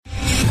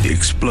The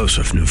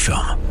explosive new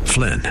film,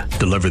 Flynn,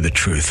 deliver the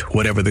truth,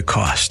 whatever the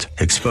cost,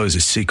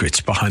 exposes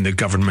secrets behind the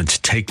government's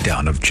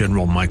takedown of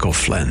General Michael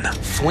Flynn.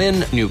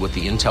 Flynn knew what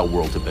the intel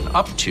world had been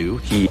up to.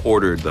 He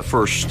ordered the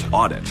first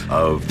audit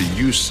of the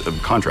use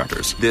of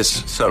contractors.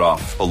 This set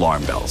off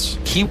alarm bells.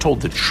 He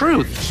told the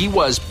truth. He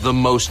was the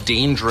most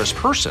dangerous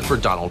person for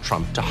Donald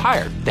Trump to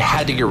hire. They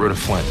had to get rid of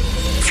Flynn.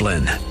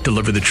 Flynn,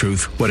 deliver the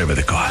truth, whatever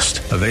the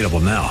cost. Available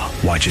now.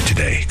 Watch it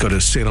today. Go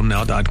to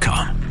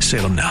salemnow.com.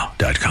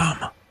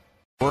 salemnow.com.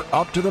 For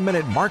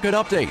up-to-the-minute market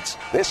updates,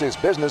 this is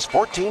Business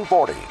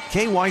 1440.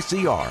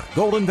 KYCR,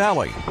 Golden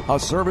Valley, a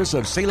service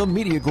of Salem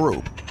Media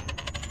Group.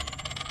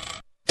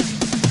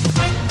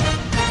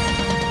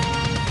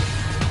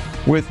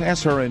 With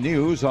SRN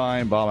News,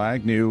 I'm Bob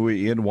Agnew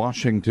in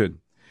Washington.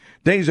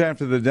 Days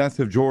after the death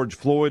of George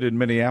Floyd in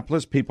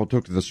Minneapolis, people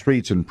took to the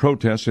streets in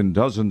protests in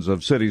dozens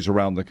of cities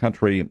around the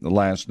country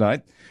last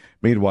night.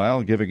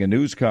 Meanwhile, giving a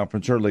news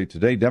conference early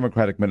today,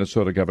 Democratic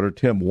Minnesota Governor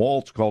Tim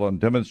Walz called on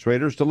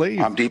demonstrators to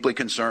leave. I'm deeply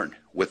concerned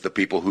with the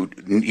people who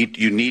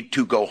you need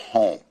to go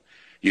home.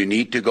 You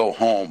need to go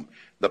home.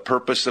 The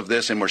purpose of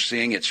this, and we're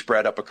seeing it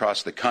spread up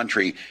across the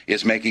country,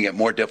 is making it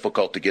more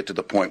difficult to get to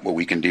the point where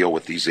we can deal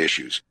with these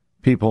issues.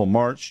 People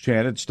marched,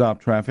 chanted,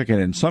 stopped traffic,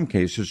 and in some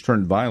cases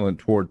turned violent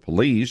toward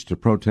police to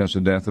protest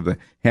the death of the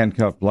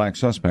handcuffed black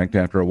suspect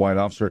after a white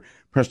officer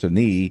pressed a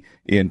knee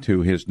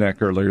into his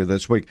neck earlier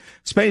this week.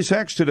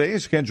 SpaceX today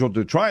is scheduled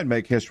to try and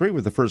make history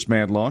with the first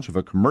manned launch of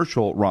a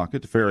commercial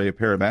rocket to ferry a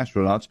pair of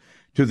astronauts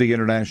to the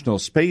International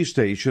Space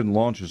Station.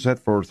 Launch is set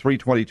for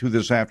 3:22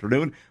 this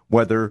afternoon,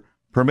 weather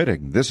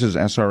permitting. This is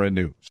SRN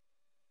News.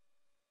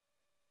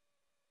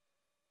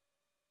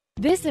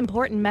 This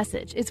important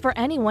message is for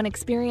anyone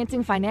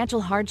experiencing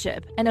financial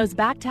hardship and owes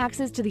back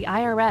taxes to the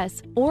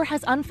IRS or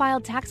has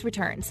unfiled tax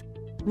returns.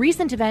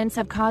 Recent events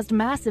have caused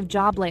massive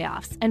job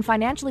layoffs and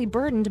financially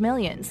burdened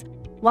millions.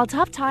 While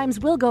tough times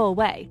will go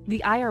away,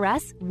 the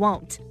IRS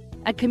won't.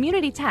 At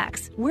Community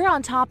Tax, we're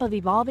on top of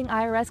evolving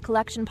IRS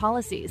collection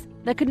policies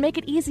that could make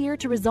it easier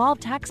to resolve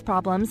tax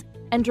problems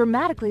and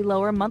dramatically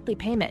lower monthly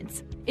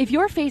payments. If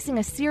you're facing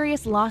a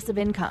serious loss of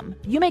income,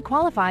 you may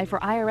qualify for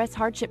IRS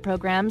hardship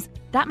programs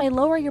that may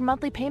lower your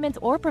monthly payments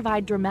or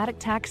provide dramatic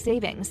tax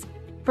savings.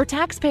 For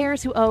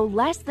taxpayers who owe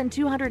less than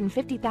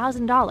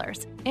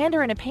 $250,000 and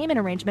are in a payment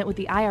arrangement with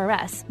the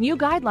IRS, new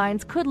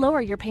guidelines could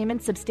lower your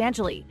payments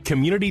substantially.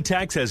 Community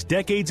Tax has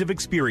decades of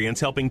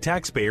experience helping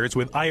taxpayers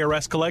with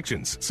IRS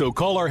collections. So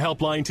call our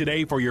helpline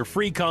today for your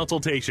free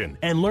consultation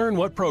and learn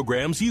what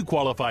programs you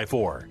qualify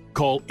for.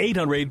 Call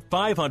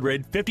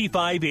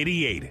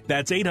 800-500-5588.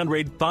 That's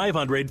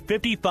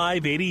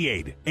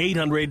 800-500-5588.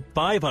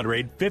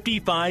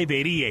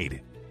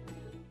 800-500-5588.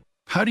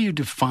 How do you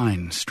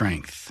define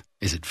strength?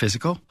 Is it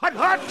physical?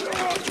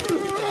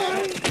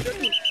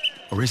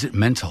 Or is it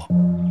mental?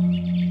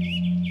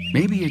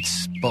 Maybe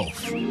it's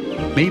both.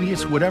 Maybe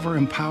it's whatever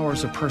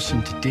empowers a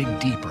person to dig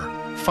deeper,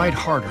 fight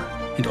harder,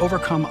 and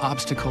overcome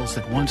obstacles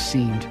that once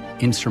seemed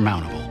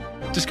insurmountable.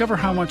 Discover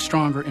how much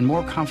stronger and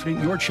more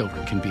confident your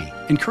children can be.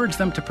 Encourage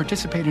them to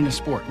participate in a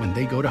sport when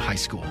they go to high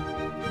school.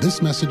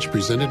 This message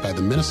presented by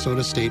the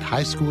Minnesota State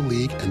High School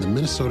League and the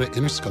Minnesota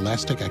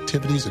Interscholastic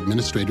Activities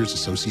Administrators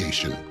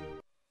Association.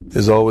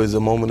 There's always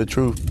a moment of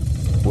truth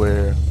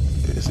where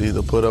it's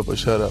either put up or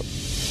shut up.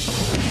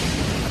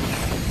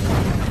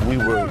 We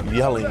were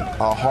yelling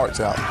our hearts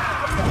out.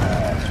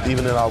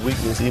 Even in our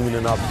weakness, even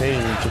in our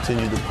pain, we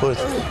continue to push.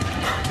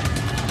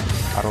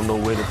 I don't know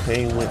where the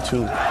pain went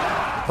to,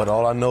 but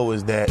all I know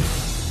is that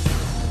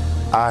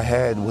I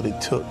had what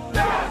it took.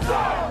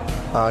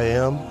 I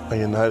am a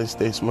United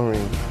States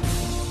Marine.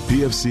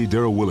 PFC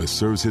Darrell Willis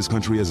serves his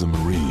country as a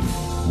Marine.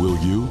 Will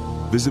you?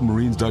 Visit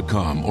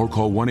Marines.com or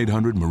call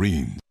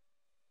 1-800-MARINES.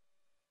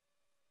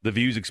 The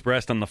views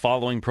expressed on the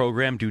following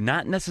program do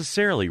not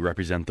necessarily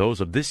represent those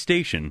of this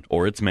station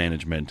or its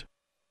management.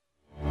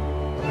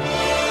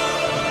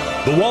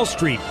 The Wall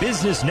Street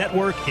Business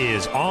Network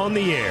is on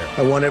the air.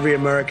 I want every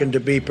American to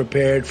be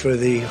prepared for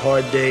the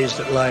hard days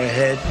that lie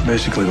ahead.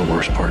 Basically the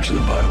worst parts of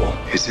the Bible.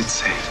 Is it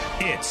safe?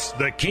 It's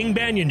The King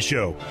Banyan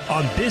Show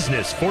on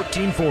Business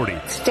 1440.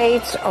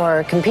 States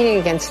are competing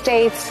against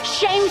states.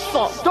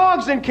 Shameful.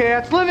 Dogs and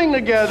cats living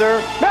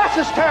together. Mass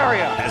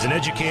hysteria. As an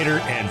educator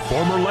and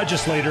former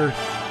legislator,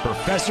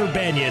 Professor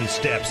Banyan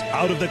steps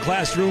out of the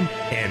classroom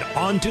and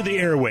onto the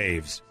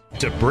airwaves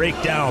to break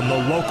down the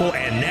local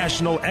and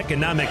national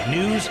economic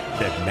news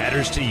that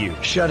matters to you.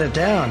 Shut it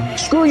down.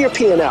 Screw your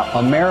P&L.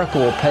 America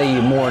will pay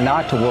you more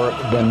not to work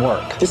than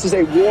work. This is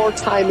a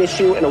wartime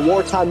issue, and a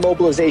wartime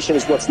mobilization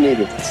is what's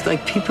needed. It's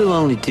like people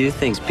only do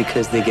things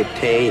because they get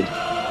paid.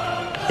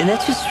 And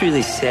that's just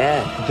really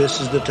sad. This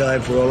is the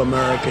time for all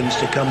Americans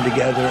to come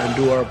together and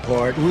do our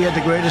part. We had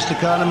the greatest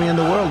economy in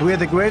the world. We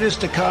had the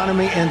greatest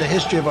economy in the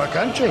history of our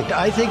country.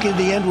 I think in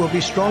the end we'll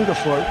be stronger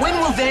for it. When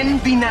will then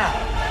be now?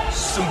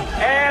 Soon.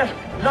 Ask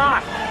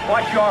not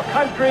what your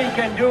country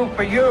can do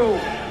for you.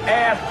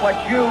 Ask what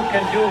you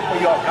can do for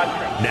your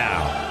country.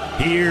 Now,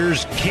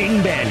 here's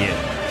King Banyan.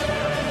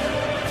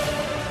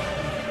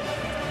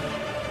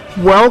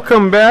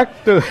 Welcome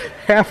back to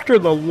after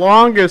the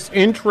longest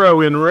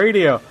intro in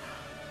radio.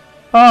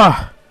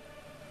 I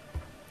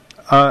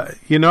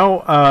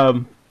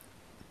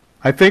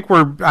think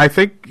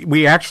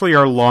we actually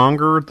are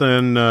longer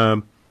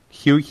than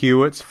Hugh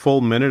Hewitt's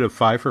full minute of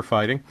Five for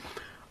Fighting,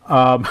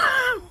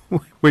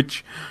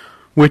 which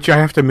I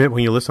have to admit,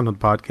 when you listen to the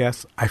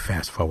podcast, I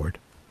fast forward.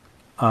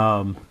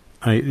 Because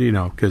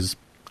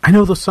I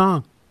know the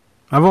song.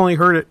 I've only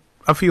heard it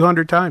a few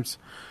hundred times.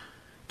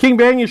 King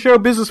Banaian Show,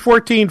 Business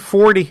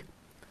 1440.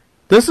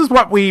 This is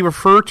what we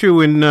refer to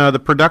in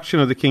the production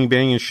of the King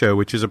Banaian Show,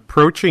 which is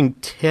approaching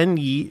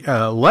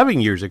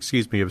 11 years,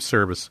 of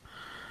service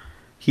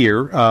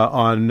here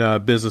on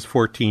Business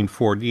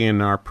 1440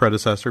 and our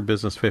predecessor,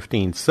 Business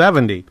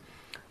 1570.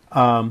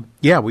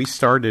 We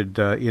started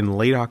in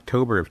late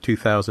October of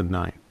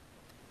 2009.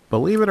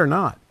 Believe it or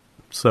not.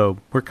 So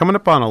we're coming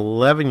up on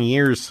 11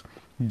 years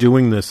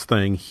doing this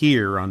thing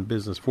here on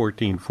Business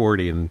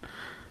 1440, and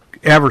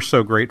ever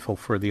so grateful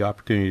for the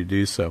opportunity to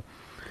do so.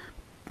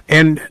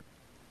 And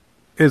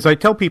as I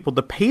tell people,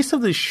 the pace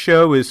of this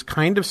show is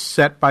kind of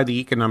set by the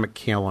economic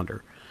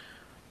calendar.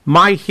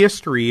 My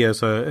history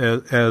as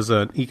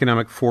an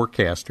economic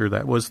forecaster,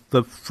 that was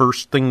the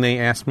first thing they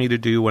asked me to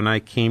do when I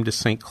came to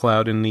St.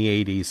 Cloud in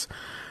the 80s,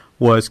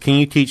 was, can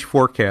you teach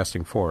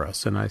forecasting for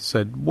us? And I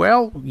said,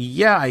 well,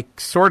 yeah, I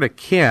sort of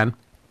can.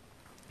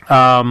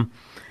 And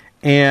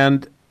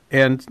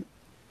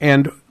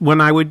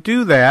when I would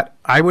do that,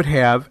 I would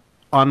have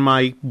on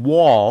my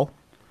wall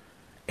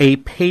a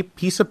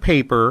piece of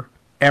paper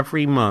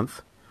every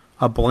month,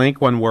 a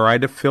blank one where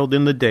I'd have filled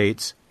in the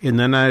dates, and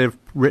then I'd have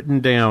written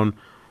down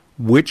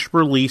which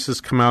releases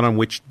come out on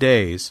which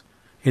days.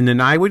 And then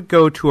I would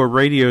go to a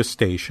radio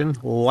station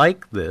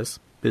like this.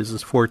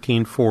 Business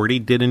 1440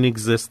 didn't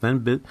exist then,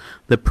 but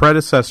the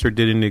predecessor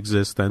didn't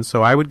exist then.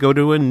 So I would go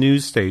to a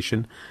news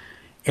station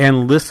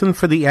and listen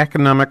for the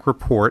economic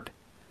report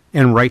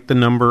and write the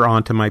number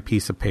onto my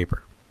piece of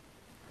paper.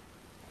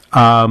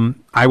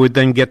 I would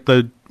then get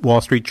the Wall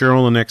Street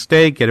Journal the next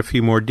day, get a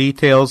few more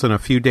details, and a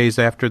few days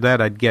after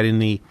that, I'd get in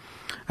the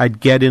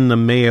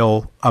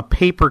mail a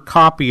paper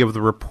copy of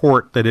the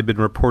report that had been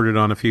reported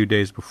on a few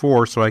days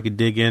before, so I could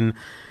dig in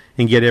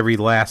and get every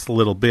last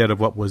little bit of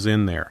what was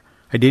in there.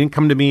 It didn't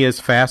come to me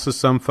as fast as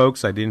some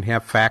folks. I didn't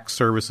have fax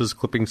services,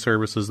 clipping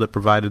services that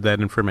provided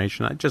that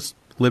information. I just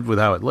lived with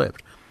how it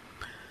lived.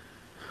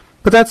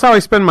 But that's how I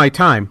spend my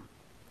time,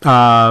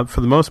 for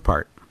the most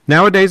part.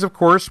 Nowadays, of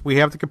course, we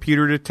have the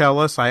computer to tell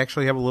us. I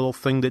actually have a little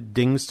thing that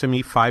dings to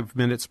me 5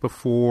 minutes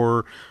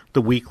before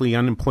the weekly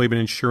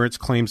unemployment insurance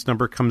claims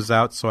number comes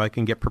out, so I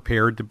can get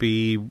prepared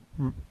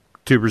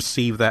to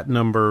receive that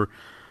number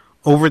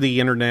over the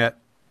internet,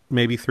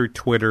 maybe through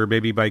Twitter,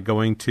 maybe by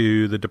going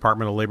to the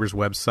Department of Labor's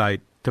website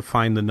to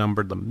find the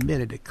number the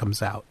minute it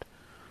comes out.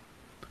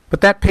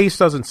 But that pace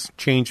doesn't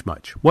change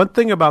much. One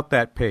thing about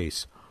that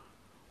pace,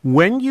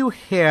 when you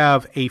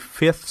have a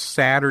fifth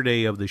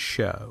Saturday of the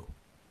show,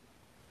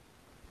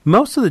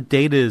 most of the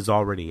data is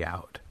already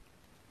out.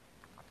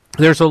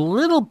 There's a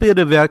little bit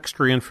of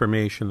extra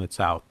information that's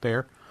out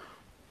there,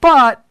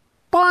 but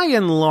by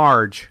and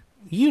large,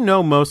 you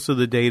know most of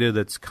the data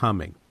that's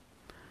coming.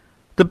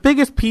 The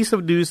biggest piece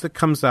of news that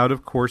comes out,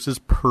 of course, is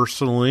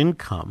personal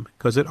income,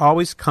 because it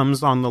always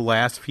comes on the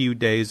last few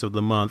days of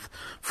the month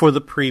for the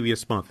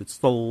previous month. It's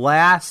the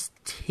last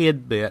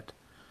tidbit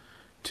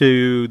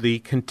to the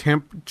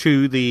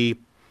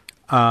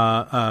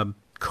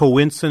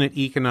coincident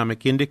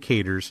economic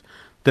indicators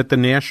that the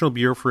National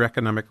Bureau for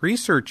Economic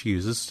Research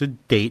uses to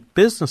date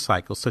business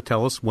cycles, to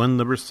tell us when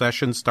the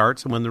recession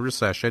starts and when the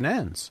recession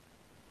ends.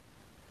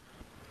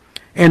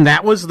 And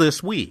that was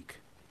this week.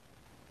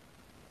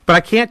 But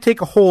I can't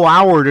take a whole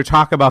hour to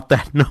talk about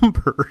that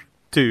number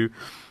to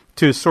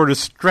sort of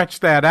stretch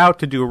that out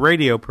to do a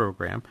radio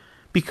program,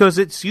 because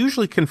it's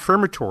usually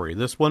confirmatory.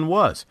 This one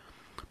was.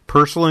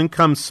 Personal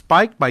income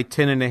spiked by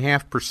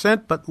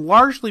 10.5%, but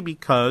largely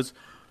because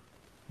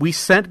we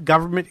sent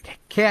government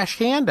cash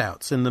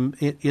handouts in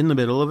the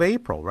middle of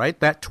April, right?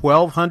 That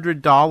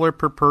 $1,200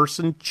 per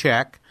person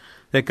check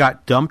that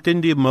got dumped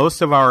into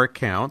most of our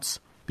accounts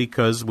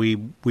because we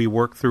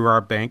work through our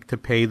bank to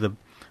pay the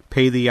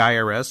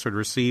IRS or to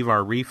receive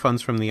our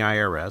refunds from the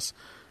IRS.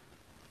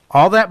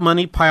 All that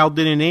money piled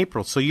in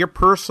April. So your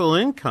personal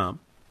income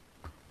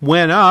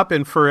went up,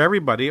 and for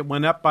everybody, it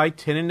went up by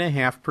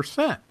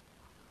 10.5%.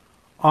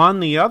 On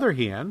the other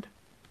hand,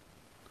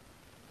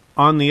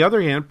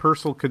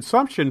 personal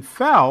consumption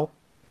fell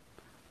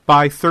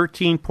by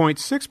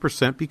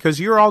 13.6% because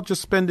you're all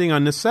just spending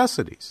on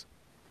necessities.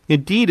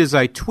 Indeed, as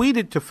I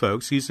tweeted to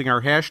folks using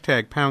our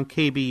hashtag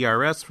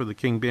 #KBRS for the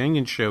King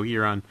Banaian Show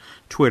here on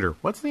Twitter.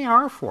 What's the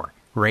R for?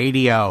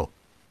 Radio.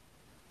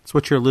 It's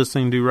what you're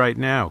listening to right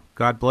now.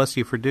 God bless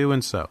you for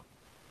doing so.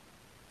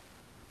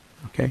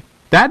 Okay.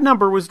 That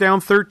number was down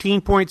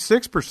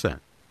 13.6%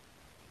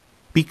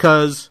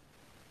 because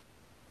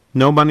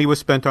no money was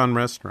spent on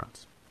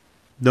restaurants.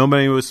 No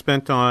money was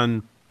spent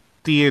on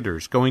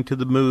theaters, going to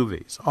the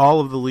movies. All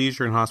of the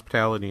leisure and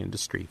hospitality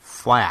industry,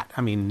 flat.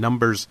 I mean,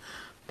 numbers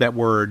that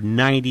were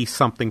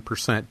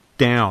 90-something%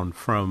 down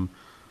from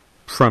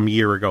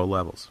year ago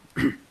levels.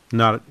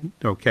 Not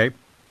okay.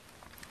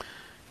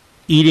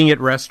 Eating at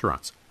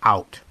restaurants,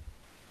 out.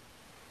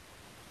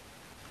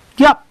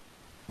 Yep,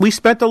 we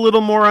spent a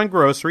little more on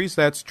groceries,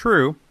 that's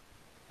true.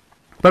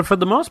 But for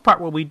the most part,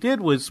 what we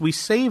did was we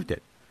saved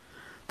it.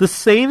 The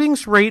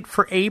savings rate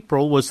for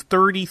April was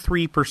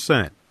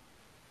 33%.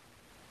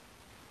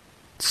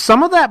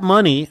 Some of that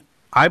money,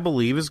 I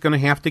believe, is going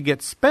to have to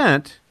get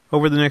spent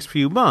over the next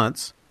few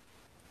months.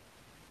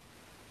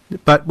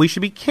 But we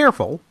should be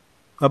careful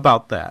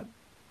about that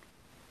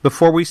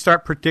before we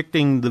start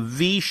predicting the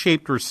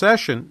V-shaped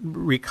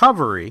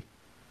recovery.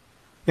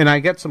 And I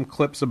get some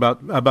clips about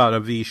a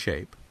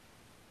V-shape.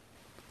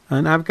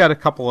 And I've got a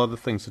couple other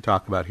things to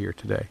talk about here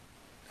today.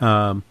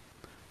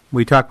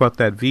 We talk about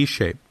that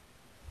V-shape.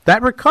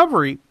 That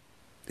recovery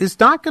is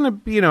not going to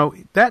be,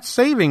 that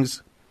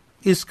savings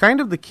is kind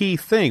of the key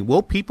thing.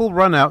 Will people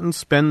run out and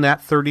spend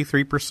that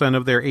 33%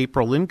 of their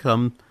April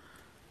income,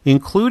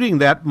 including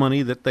that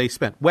money that they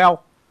spent?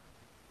 Well,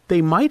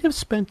 they might have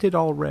spent it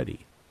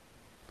already.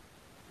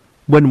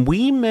 When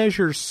we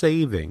measure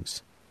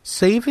savings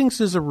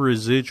is a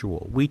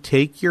residual. We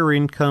take your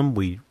income,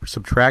 we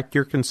subtract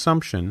your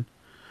consumption,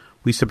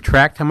 we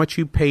subtract how much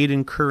you paid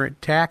in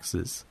current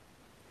taxes,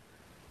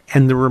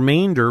 and the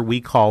remainder we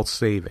call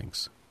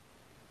savings,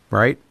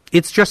 right?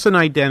 It's just an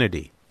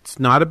identity. It's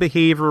not a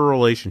behavioral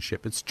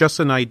relationship. It's just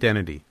an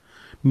identity,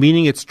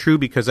 meaning it's true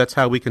because that's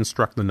how we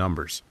construct the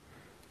numbers.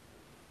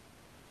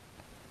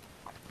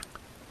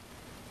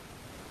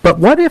 But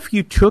what if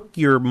you took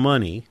your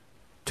money,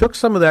 took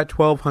some of that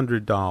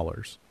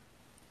 $1,200,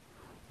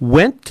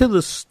 went to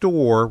the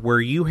store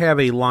where you have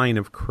a line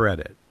of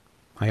credit?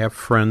 I have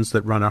friends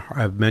that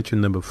I've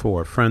mentioned them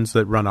before, friends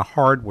that run a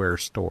hardware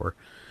store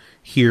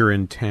here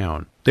in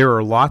town. There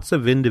are lots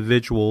of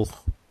individuals,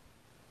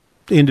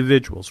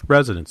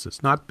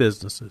 residences, not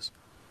businesses,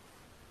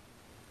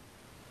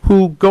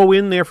 who go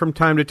in there from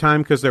time to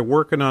time because they're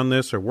working on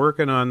this or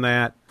working on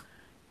that.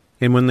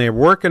 And when they're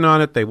working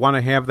on it, they want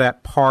to have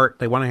that part,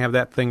 they want to have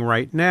that thing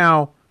right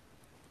now,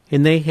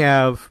 and they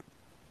have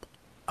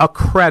a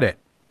credit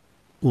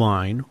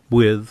line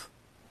with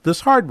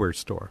this hardware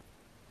store.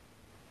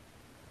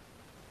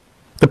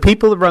 The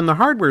people that run the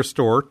hardware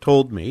store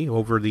told me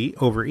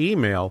over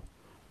email,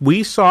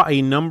 we saw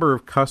a number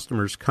of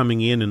customers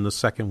coming in the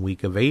second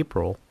week of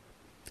April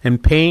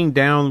and paying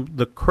down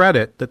the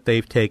credit that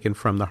they've taken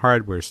from the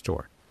hardware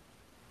store.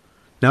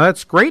 Now,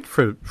 that's great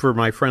for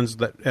my friends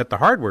at the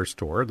hardware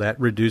store. That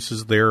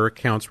reduces their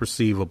accounts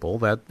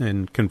receivable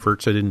and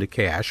converts it into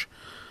cash.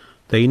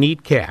 They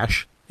need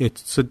cash.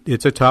 It's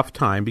a tough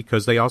time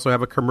because they also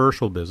have a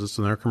commercial business,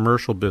 and their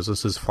commercial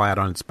business is flat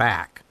on its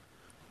back.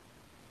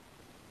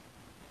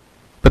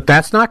 But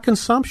that's not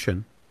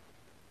consumption.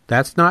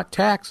 That's not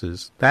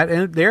taxes.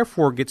 That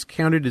therefore gets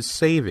counted as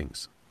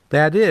savings.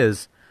 That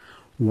is,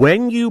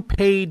 when you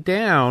pay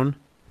down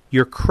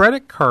your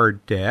credit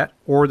card debt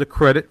or the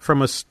credit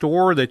from a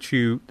store that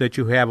you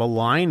have a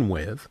line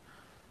with,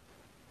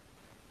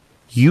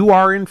 you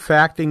are in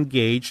fact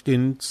engaged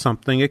in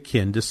something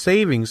akin to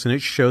savings, and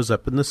it shows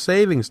up in the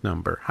savings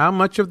number. How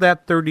much of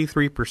that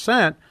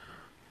 33%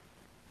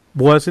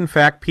 was in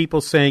fact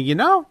people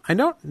saying, I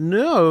don't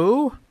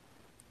know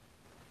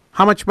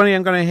how much money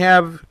I'm going to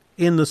have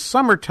in the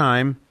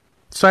summertime,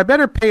 so I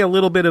better pay a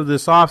little bit of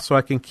this off so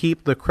I can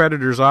keep the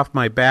creditors off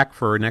my back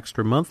for an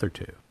extra month or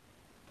two.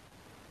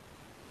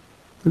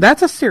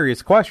 That's a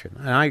serious question,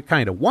 and I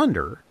kind of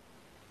wonder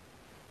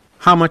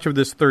how much of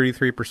this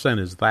 33%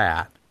 is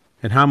that,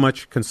 and how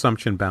much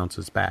consumption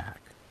bounces back.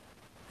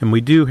 And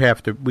we do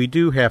have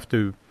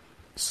to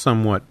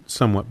somewhat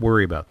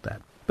worry about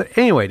that. But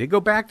anyway, to go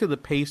back to the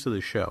pace of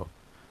the show,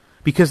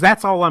 because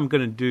that's all I'm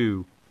going to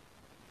do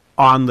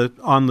on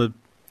that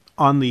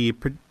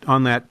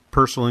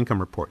personal income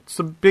report. It's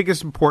the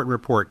biggest important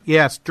report.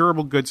 Yes,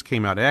 durable goods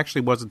came out. It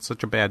actually wasn't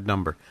such a bad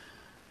number.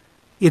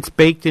 It's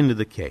baked into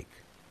the cake.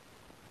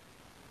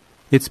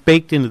 It's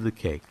baked into the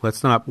cake.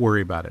 Let's not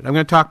worry about it. I'm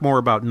going to talk more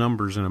about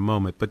numbers in a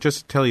moment, but just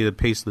to tell you the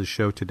pace of the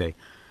show today.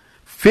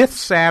 Fifth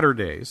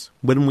Saturdays,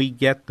 when we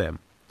get them,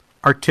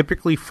 are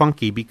typically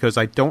funky because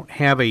I don't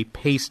have a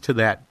pace to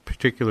that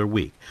particular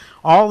week.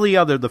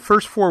 The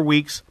first 4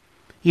 weeks,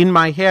 in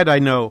my head, I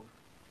know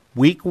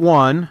week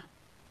 1,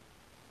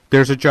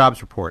 there's a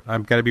jobs report.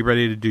 I've got to be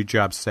ready to do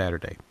jobs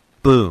Saturday.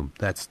 Boom,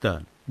 that's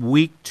done.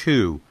 Week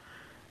 2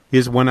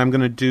 is when I'm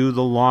going to do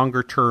the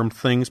longer term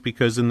things,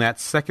 because in that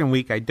second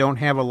week I don't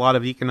have a lot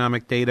of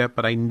economic data,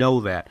 but I know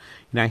that.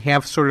 And I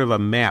have sort of a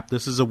map.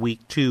 This is a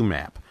week 2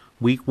 map.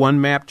 Week 1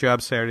 map,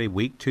 jobs Saturday.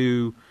 Week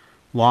 2,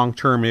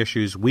 long-term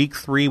issues. Week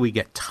 3, we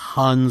get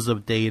tons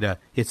of data.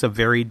 It's a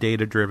very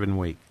data-driven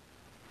week.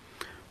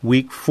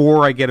 Week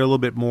 4, I get a little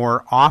bit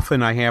more.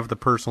 Often I have the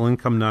personal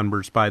income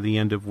numbers by the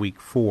end of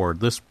week 4.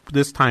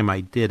 This time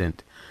I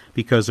didn't,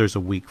 because there's a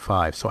week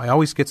 5. So I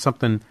always get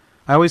something.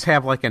 I always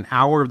have like an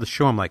hour of the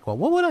show. I'm like, well,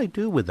 what would I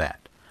do with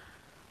that?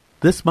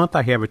 This month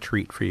I have a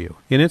treat for you,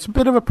 and it's a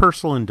bit of a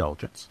personal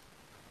indulgence.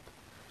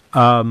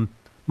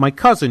 My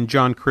cousin,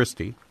 John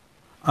Christie,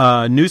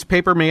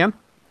 newspaper man,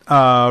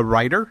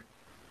 writer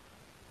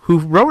who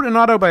wrote an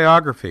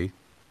autobiography,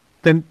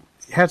 then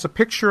has a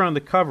picture on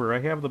the cover. I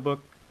have the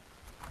book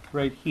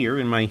right here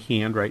in my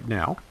hand right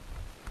now,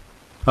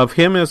 of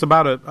him as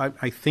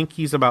I think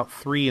he's about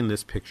 3 in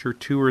this picture,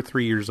 2 or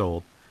 3 years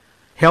old,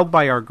 held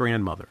by our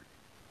grandmother.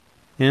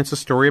 And it's a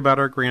story about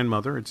our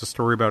grandmother. It's a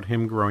story about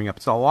him growing up.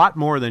 It's a lot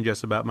more than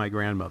just about my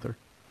grandmother.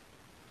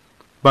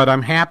 But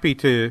I'm happy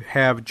to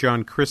have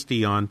John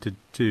Christie on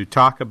to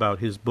talk about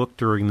his book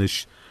during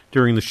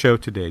the show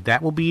today.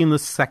 That will be in the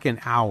second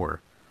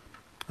hour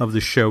of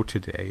the show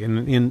today.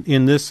 And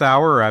in this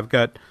hour, I've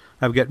got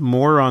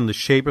more on the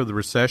shape of the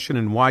recession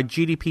and why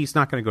GDP is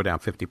not going to go down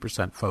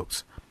 50%,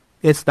 folks.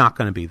 It's not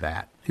going to be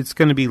that. It's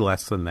going to be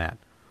less than that.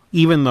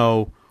 Even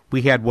though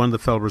we had one of the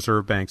Federal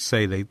Reserve banks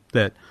say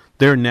that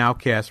their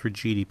nowcast for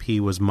GDP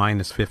was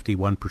minus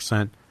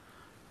 51%.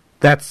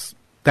 That's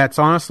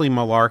honestly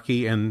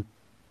malarkey, and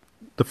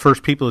the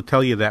first people to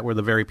tell you that were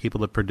the very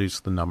people that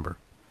produced the number.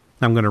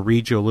 I'm going to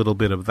read you a little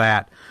bit of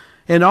that.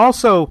 And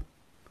also,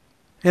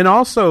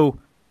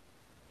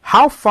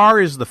 how far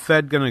is the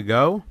Fed going to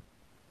go?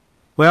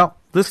 Well,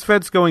 this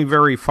Fed's going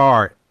very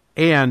far,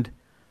 and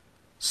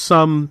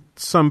some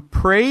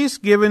praise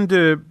given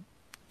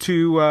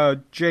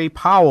to Jay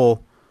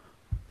Powell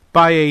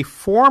by a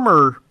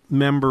former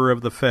member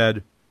of the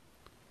Fed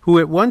who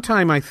at one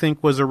time I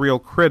think was a real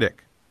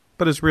critic,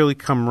 but has really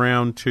come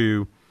around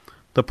to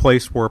the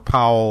place where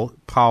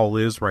Powell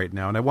is right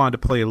now. And I wanted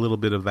to play a little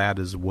bit of that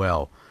as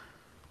well.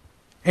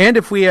 And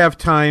if we have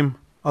time,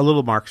 a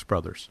little Marx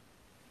Brothers.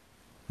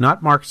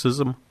 Not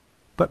Marxism,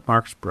 but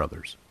Marx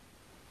Brothers.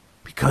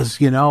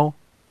 Because,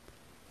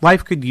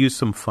 life could use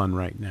some fun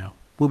right now.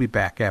 We'll be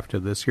back after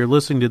this. You're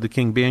listening to The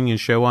King Banaian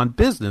Show on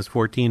Business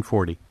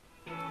 1440.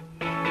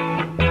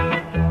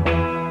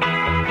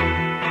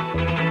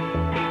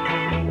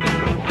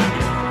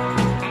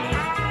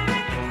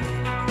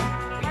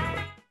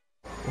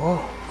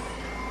 Whoa,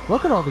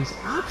 look at all these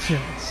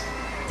options.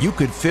 You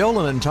could fill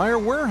an entire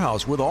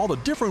warehouse with all the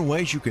different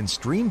ways you can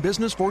stream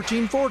Business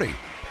 1440.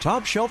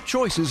 Top shelf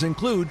choices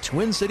include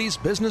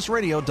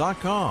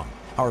TwinCitiesBusinessRadio.com,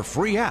 our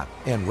free app,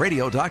 and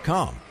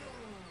radio.com.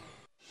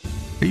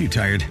 Are you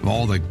tired of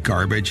all the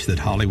garbage that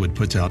Hollywood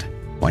puts out?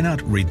 Why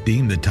not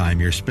redeem the time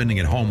you're spending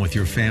at home with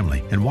your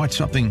family and watch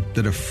something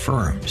that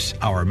affirms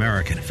our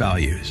American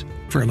values?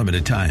 For a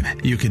limited time,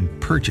 you can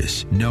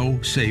purchase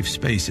No Safe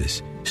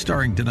Spaces,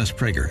 starring Dennis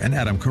Prager and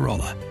Adam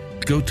Carolla.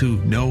 Go to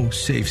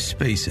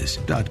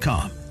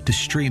NoSafeSpaces.com to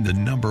stream the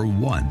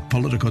 #1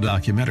 political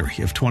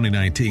documentary of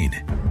 2019.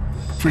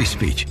 Free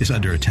speech is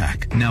under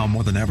attack now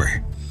more than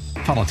ever.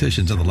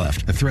 Politicians on the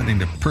left are threatening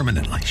to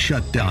permanently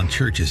shut down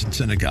churches and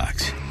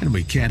synagogues, and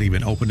we can't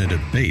even open a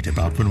debate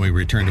about when we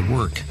return to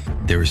work.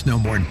 There is no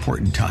more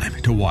important time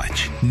to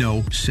watch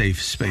No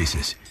Safe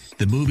Spaces,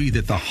 the movie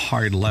that the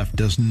hard left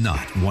does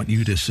not want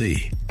you to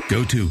see.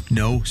 Go to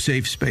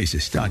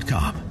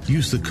NoSafeSpaces.com.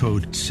 Use the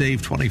code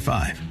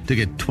SAVE25 to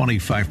get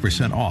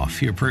 25%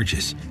 off your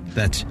purchase.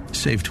 That's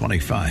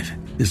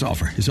SAVE25. This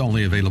offer is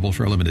only available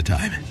for a limited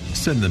time.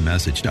 Send the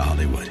message to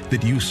Hollywood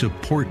that you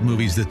support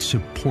movies that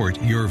support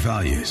your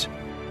values.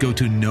 Go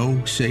to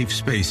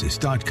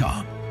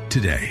NoSafeSpaces.com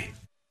today.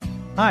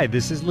 Hi,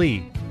 this is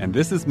Lee. And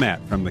this is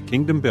Matt from the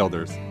Kingdom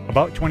Builders.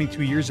 About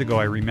 22 years ago,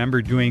 I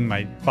remember doing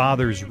my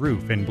father's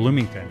roof in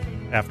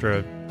Bloomington after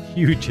a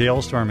huge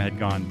hailstorm had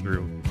gone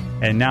through.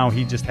 And now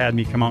he just had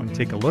me come out and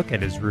take a look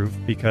at his roof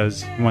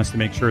because he wants to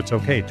make sure it's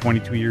okay.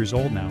 22 years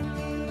old now.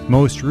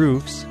 Most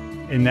roofs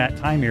in that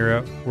time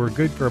era were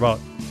good for about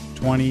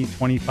 20,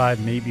 25,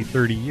 maybe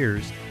 30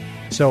 years.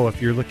 So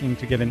if you're looking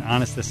to get an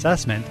honest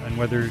assessment on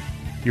whether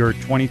your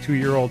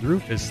 22-year-old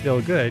roof is still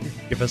good,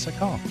 give us a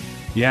call.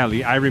 Yeah,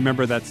 Lee, I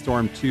remember that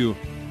storm too.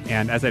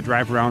 And as I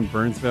drive around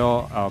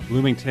Burnsville,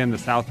 Bloomington, the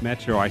South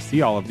Metro, I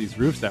see all of these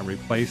roofs that were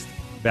replaced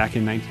back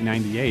in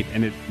 1998.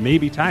 And it may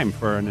be time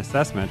for an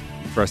assessment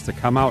for us to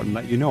come out and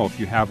let you know if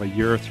you have a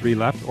year or 3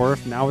 left or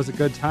if now is a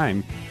good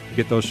time to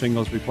get those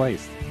shingles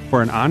replaced.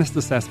 For an honest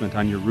assessment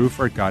on your roof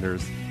or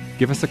gutters,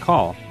 give us a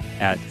call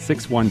at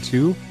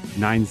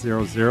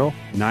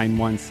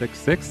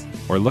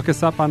 612-900-9166 or look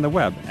us up on the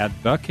web at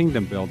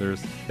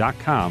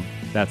thekingdombuilders.com.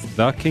 That's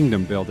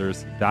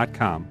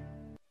thekingdombuilders.com.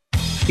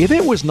 If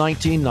it was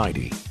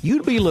 1990,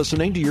 you'd be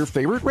listening to your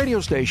favorite radio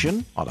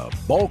station on a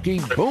bulky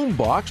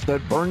boombox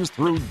that burns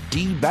through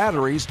D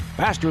batteries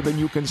faster than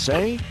you can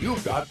say,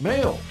 "You've got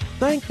mail."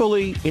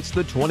 Thankfully, it's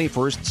the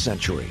 21st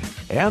century,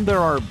 and there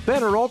are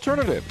better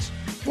alternatives.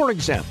 For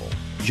example,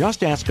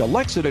 just ask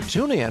Alexa to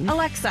tune in.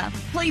 Alexa,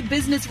 play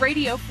Business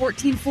Radio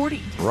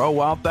 1440.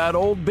 Throw out that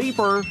old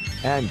beeper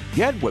and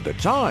get with the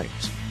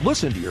times.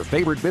 Listen to your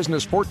favorite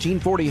Business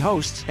 1440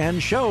 hosts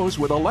and shows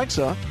with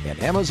Alexa and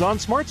Amazon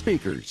smart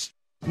speakers.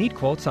 Need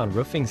quotes on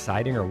roofing,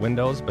 siding, or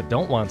windows, but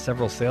don't want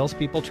several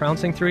salespeople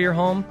trouncing through your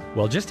home?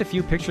 Well, just a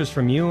few pictures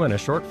from you and a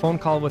short phone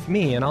call with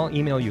me, and I'll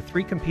email you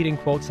 3 competing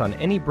quotes on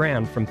any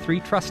brand from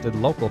 3 trusted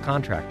local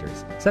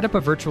contractors. Set up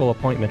a virtual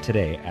appointment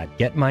today at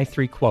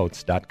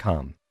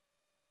getmy3quotes.com.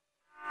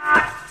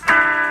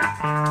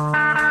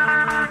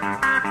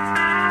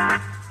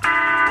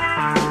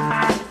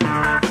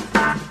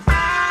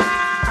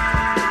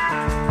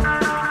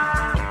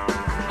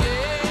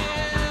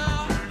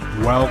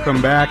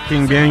 Welcome back,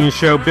 King Banaian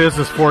Show,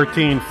 Business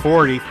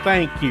 1440.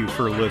 Thank you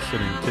for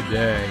listening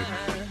today.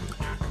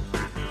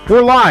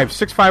 We're live,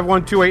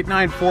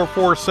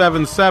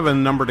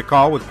 651-289-4477, number to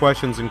call with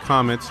questions and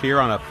comments here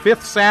on a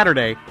fifth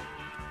Saturday.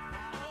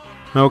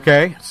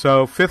 Okay,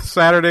 so fifth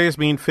Saturdays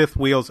mean fifth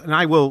wheels, and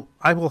I will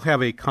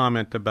have a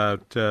comment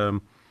about,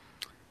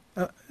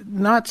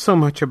 not so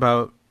much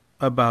about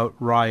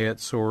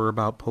riots or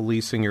about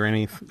policing or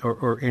any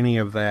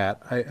of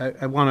that.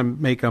 I want to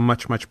make a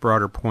much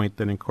broader point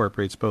that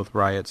incorporates both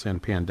riots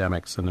and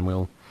pandemics, and then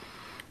we'll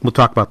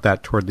talk about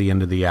that toward the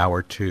end of the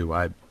hour too.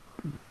 I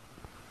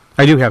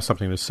do have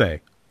something to say,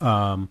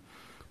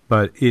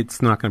 but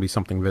it's not going to be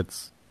something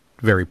that's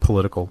very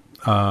political,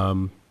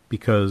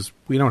 because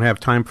we don't have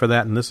time for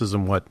that, and this is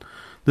what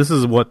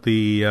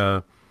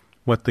the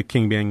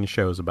King Banaian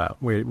Show is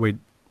about.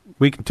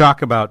 We can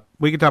talk about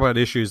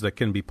issues that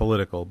can be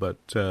political, but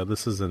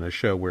this isn't a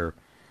show where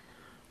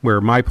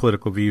my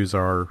political views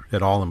are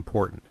at all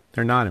important.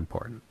 They're not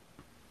important.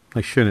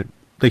 They shouldn't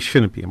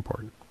be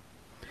important.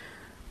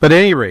 But at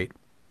any rate,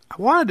 I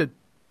wanted to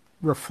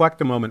reflect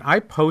a moment. I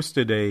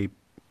posted a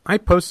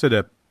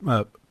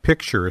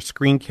picture, a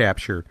screen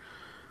capture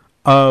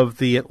of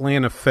the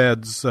Atlanta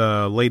Fed's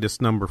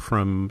latest number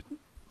from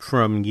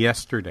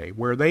yesterday,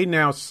 where they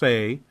now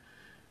say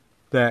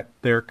that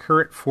their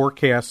current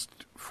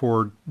forecast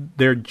for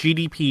their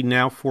GDP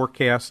now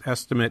forecast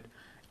estimate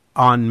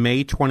on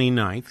May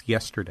 29th,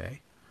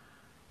 yesterday,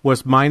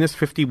 was minus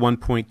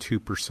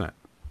 51.2%.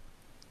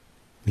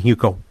 And you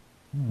go,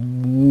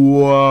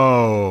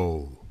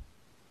 whoa.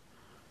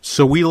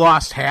 So we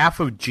lost half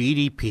of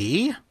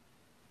GDP?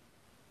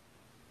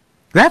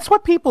 That's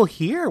what people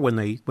hear when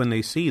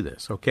they see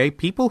this, okay?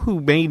 People who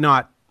may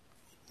not,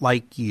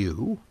 like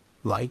you,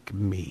 like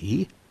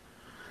me,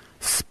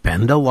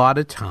 spend a lot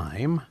of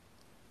time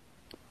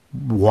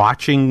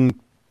watching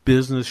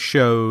business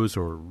shows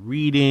or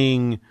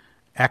reading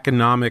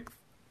economic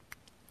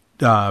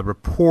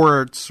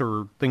reports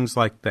or things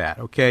like that,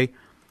 okay?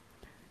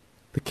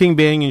 The King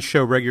Banaian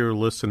Show regular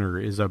listener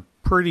is a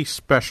pretty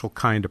special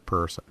kind of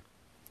person,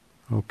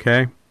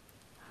 okay?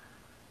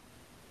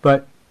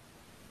 But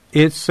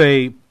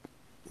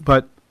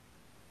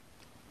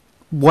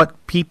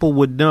what people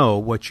would know,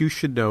 what you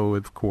should know,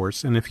 of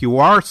course, and if you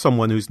are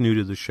someone who's new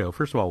to the show,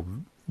 first of all,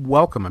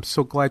 welcome. I'm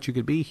so glad you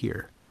could be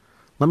here.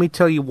 Let me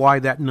tell you why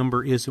that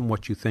number isn't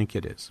what you think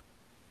it is.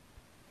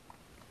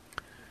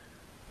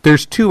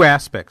 There's two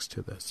aspects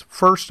to this.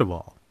 First of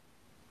all,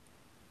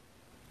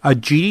 a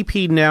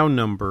GDP Now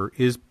number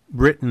is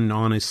written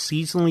on a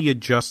seasonally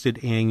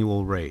adjusted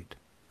annual rate,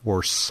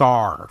 or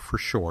SAAR for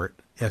short,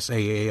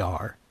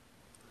 SAAR,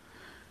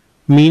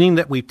 meaning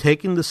that we've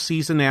taken the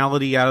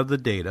seasonality out of the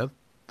data.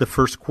 The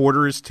first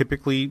quarter is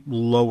typically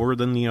lower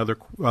than the other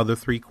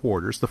three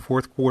quarters. The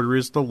fourth quarter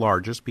is the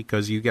largest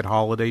because you get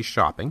holiday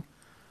shopping.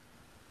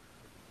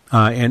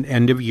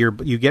 And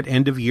you get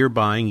end of year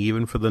buying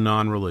even for the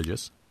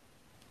non-religious.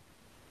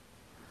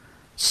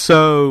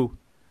 So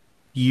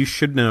you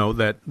should know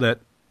that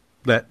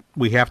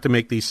we have to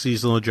make these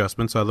seasonal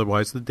adjustments,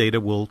 otherwise the data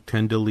will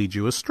tend to lead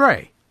you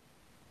astray.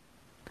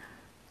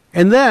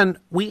 And then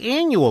we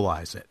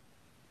annualize it,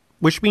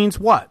 which means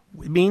what?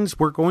 It means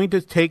we're going to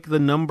take the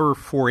number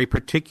for a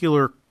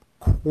particular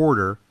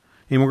quarter,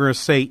 and we're going to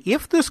say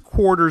if this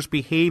quarter's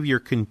behavior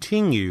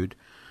continued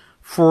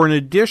for an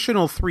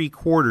additional 3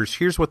 quarters,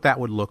 here's what that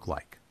would look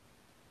like.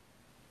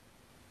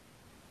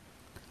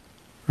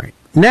 Right.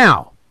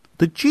 Now,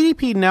 the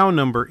GDP Now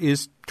number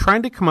is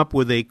trying to come up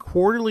with a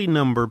quarterly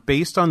number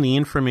based on the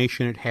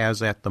information it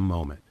has at the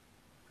moment.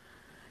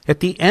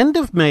 At the end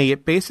of May,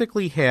 it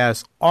basically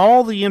has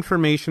all the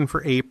information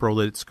for April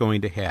that it's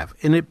going to have,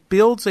 and it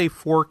builds a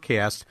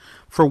forecast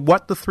for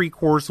what the 3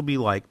 quarters will be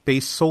like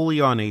based solely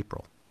on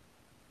April.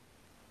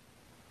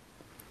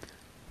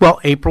 Well,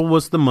 April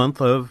was the month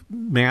of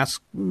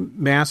massive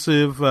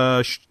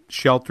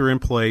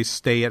shelter-in-place,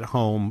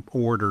 stay-at-home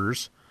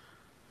orders,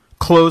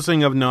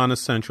 closing of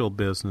non-essential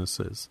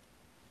businesses.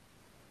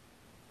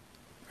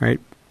 Right?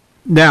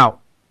 Now,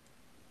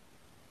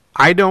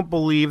 I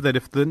believe that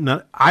if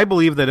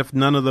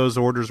none of those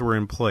orders were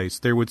in place,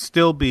 there would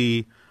still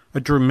be a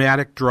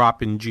dramatic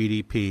drop in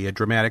GDP, a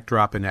dramatic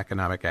drop in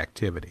economic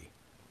activity.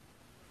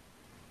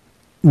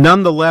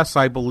 Nonetheless,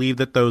 I believe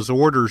that those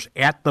orders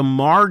at the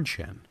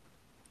margin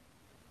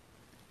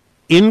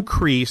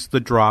increase the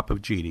drop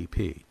of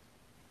GDP.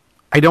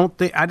 I don't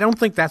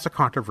think that's a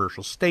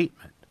controversial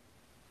statement.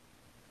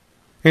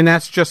 And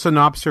that's just an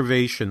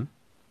observation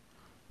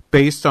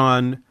based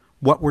on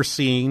what we're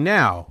seeing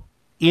now.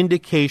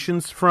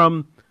 Indications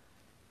from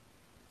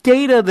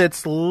data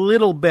that's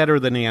little better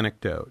than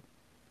anecdote.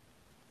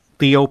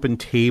 The open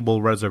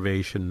table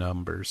reservation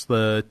numbers,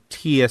 the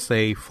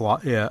TSA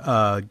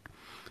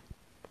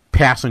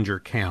passenger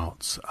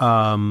counts,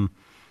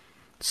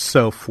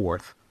 so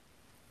forth.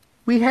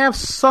 We have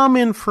some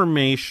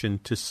information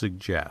to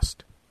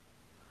suggest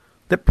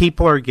that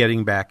people are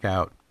getting back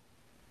out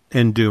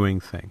and doing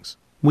things.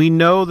 We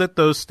know that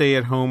those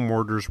stay-at-home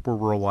orders were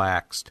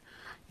relaxed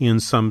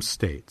in some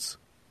states,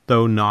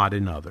 though not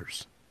in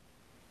others.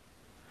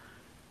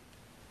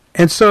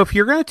 And so if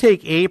you're going to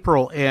take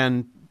April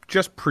and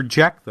just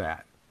project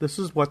that, this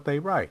is what they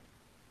write.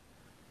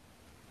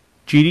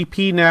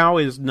 GDP now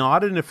is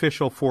not an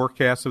official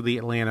forecast of the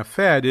Atlanta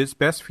Fed. It's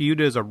best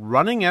viewed as a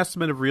running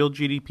estimate of real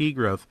GDP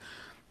growth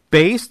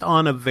based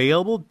on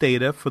available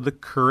data for the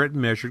current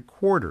measured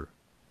quarter.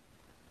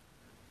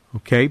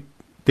 Okay,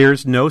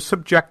 there's no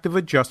subjective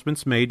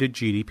adjustments made to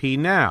GDP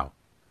now.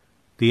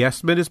 The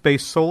estimate is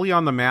based solely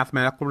on the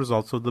mathematical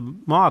results of the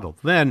model.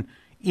 Then,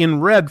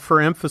 in red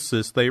for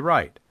emphasis, they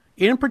write,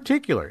 in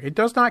particular, it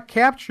does not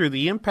capture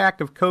the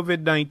impact of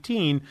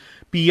COVID-19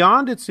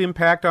 beyond its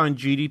impact on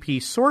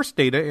GDP source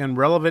data and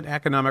relevant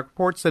economic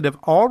reports that have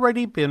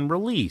already been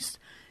released.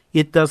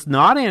 It does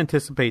not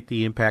anticipate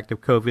the impact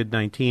of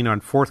COVID-19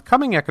 on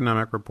forthcoming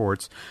economic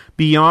reports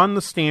beyond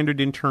the standard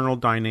internal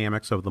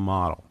dynamics of the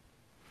model.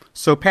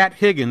 So Pat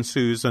Higgins,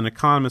 who's an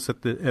economist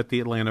at the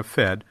Atlanta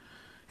Fed,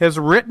 has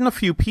written a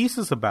few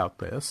pieces about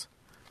this,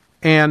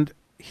 and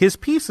his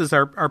pieces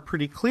are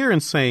pretty clear in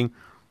saying,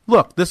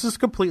 look, this is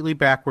completely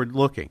backward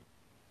looking.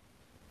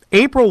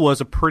 April was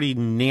a pretty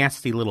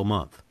nasty little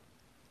month.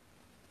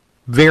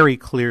 Very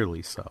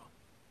clearly so.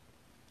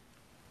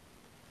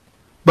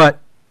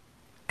 But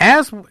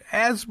as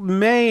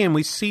May and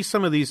we see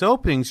some of these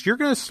openings, you're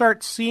going to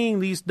start seeing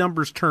these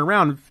numbers turn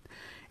around.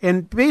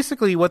 And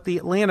basically what the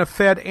Atlanta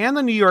Fed and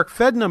the New York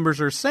Fed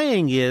numbers are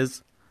saying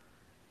is,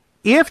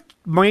 if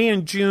May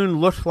and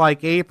June looked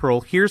like April,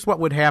 here's what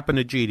would happen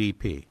to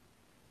GDP.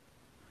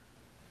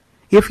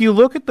 If you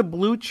look at the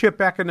blue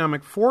chip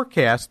economic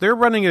forecast, they're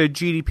running at a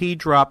GDP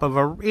drop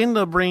of in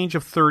the range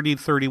of 30,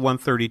 31,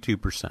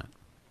 32%.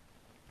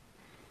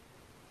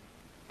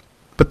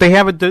 But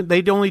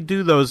they only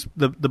do those,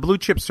 the blue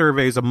chip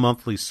survey is a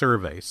monthly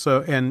survey.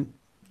 So, and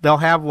they'll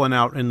have one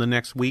out in the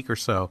next week or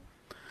so.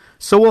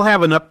 So we'll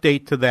have an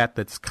update to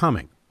that's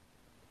coming.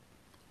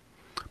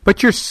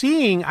 But you're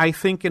seeing, I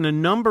think, in a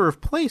number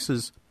of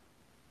places,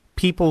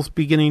 people's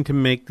beginning to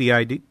make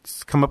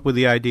come up with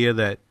the idea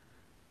that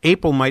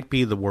April might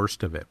be the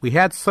worst of it. We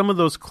had some of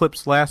those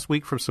clips last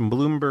week from some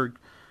Bloomberg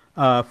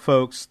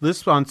folks.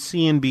 This on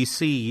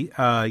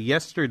CNBC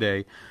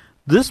yesterday.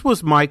 This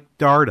was Mike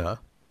Darda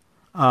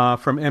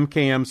from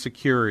MKM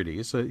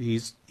Securities.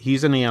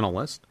 He's an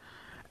analyst,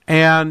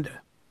 and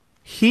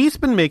he's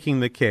been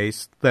making the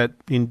case that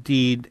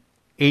indeed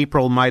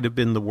April might have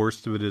been the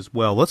worst of it as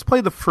well. Let's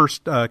play the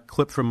first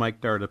clip from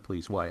Mike Darda,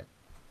 please, Wyatt.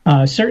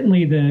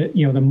 Certainly,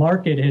 the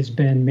market has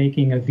been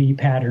making a V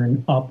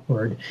pattern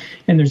upward,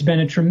 and there's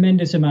been a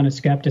tremendous amount of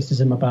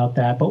skepticism about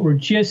that. But we're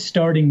just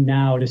starting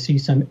now to see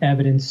some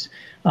evidence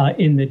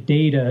in the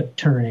data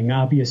turning.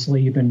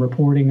 Obviously, you've been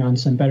reporting on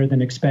some better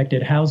than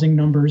expected housing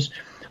numbers,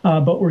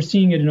 but we're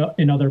seeing it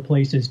in other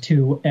places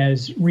too.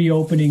 As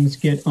reopenings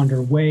get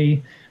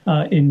underway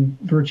in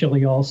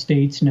virtually all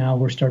states now,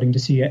 we're starting to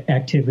see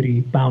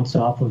activity bounce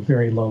off of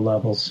very low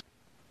levels.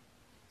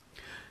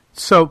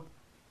 So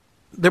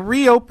the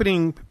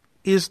reopening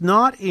is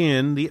not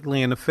in the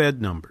Atlanta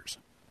Fed numbers.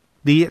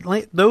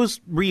 Those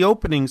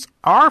reopenings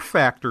are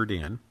factored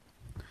in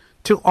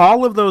to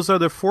all of those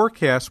other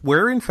forecasts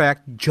where, in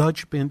fact,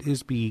 judgment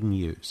is being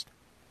used.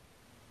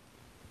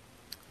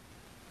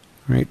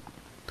 Right?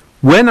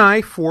 When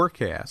I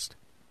forecast,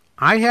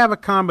 I have a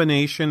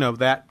combination of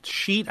that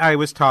sheet I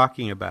was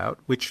talking about,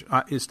 which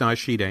is not a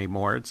sheet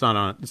anymore. It's not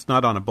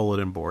on a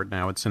bulletin board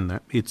now. It's in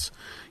my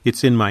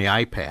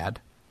iPad.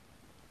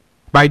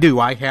 But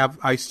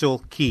I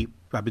still keep,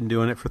 I've been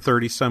doing it for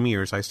 30 some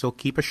years. I still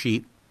keep a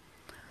sheet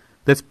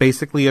that's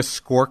basically a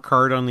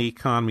scorecard on the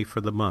economy for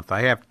the month.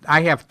 I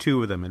have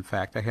two of them, in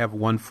fact. I have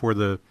one for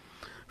the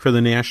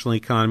national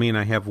economy, and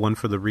I have one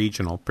for the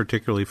regional,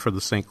 particularly for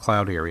the St.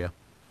 Cloud area.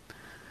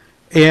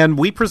 And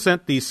we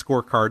present these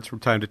scorecards from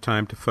time to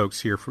time to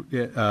folks here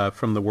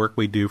from the work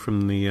we do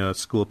from the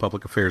School of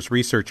Public Affairs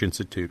Research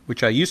Institute,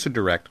 which I used to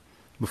direct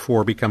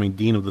before becoming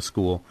dean of the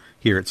school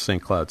here at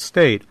St. Cloud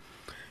State.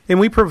 And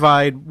we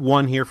provide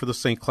one here for the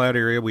St. Cloud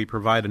area. We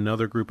provide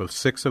another group of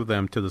 6 of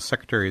them to the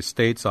Secretary of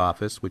State's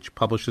office, which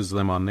publishes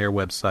them on their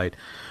website.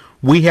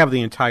 We have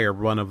the entire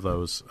run of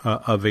those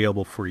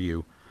available for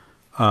you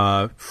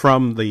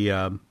from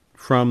the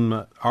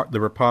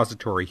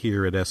repository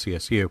here at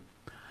SCSU.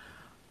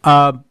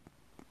 But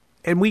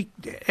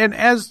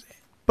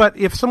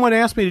if someone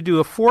asked me to do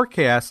a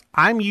forecast,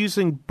 I'm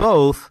using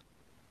both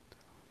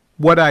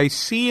what I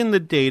see in the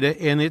data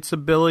and its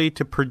ability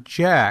to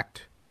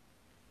project,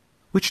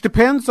 which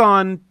depends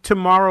on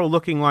tomorrow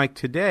looking like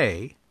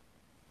today,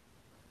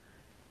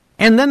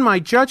 and then my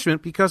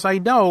judgment, because I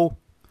know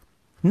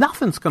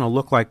nothing's going to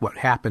look like what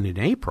happened in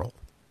April.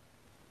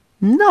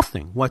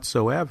 Nothing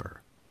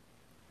whatsoever.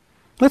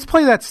 Let's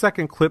play that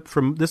second clip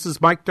this is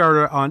Mike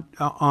Darda on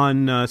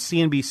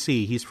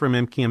CNBC. He's from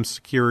MKM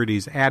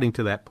Securities, adding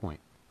to that point.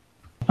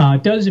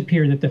 It does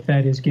appear that the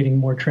Fed is getting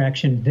more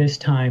traction this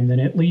time than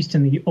at least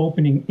in the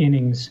opening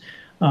innings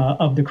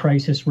of the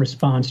crisis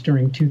response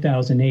during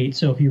 2008.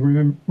 So if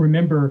you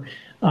remember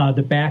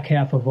the back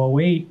half of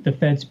 2008, the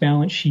Fed's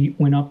balance sheet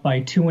went up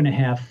by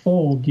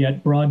 2.5-fold,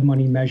 yet broad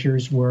money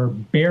measures were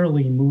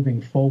barely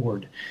moving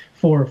forward,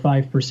 4 or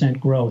 5%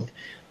 growth.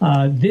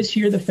 This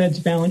year, the Fed's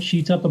balance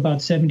sheet's up about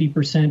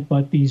 70%,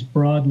 but these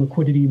broad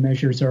liquidity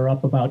measures are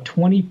up about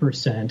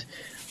 20%.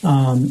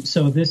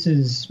 So this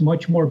is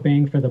much more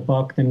bang for the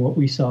buck than what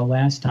we saw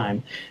last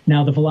time.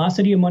 Now, the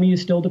velocity of money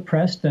is still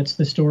depressed. That's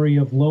the story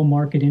of low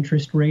market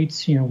interest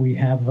rates. We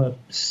have a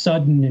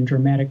sudden and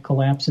dramatic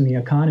collapse in the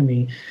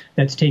economy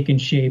that's taken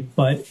shape,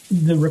 but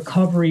the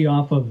recovery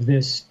off of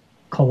this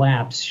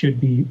collapse should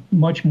be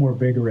much more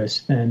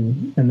vigorous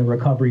than the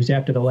recoveries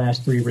after the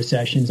last 3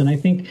 recessions. And I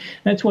think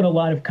that's what a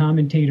lot of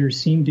commentators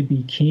seem to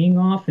be keying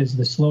off, is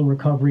the slow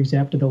recoveries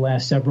after the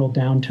last several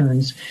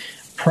downturns.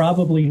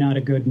 Probably not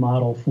a good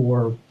model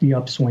for the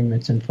upswing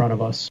that's in front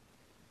of us.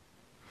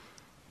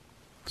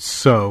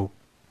 So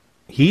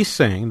he's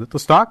saying that the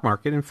stock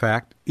market, in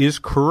fact, is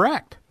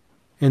correct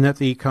and that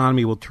the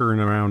economy will turn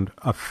around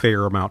a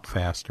fair amount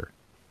faster.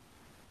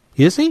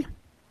 Is he?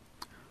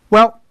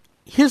 Well,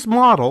 his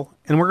model,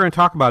 and we're going to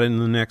talk about it in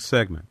the next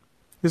segment,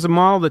 is a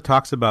model that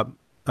talks about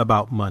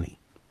money.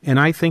 And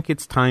I think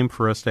it's time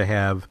for us to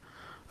have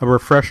a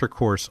refresher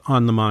course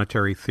on the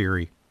monetary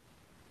theory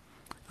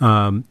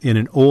in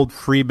an old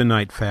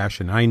Friedmanite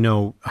fashion. I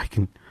know I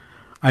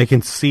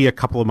can see a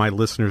couple of my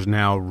listeners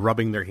now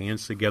rubbing their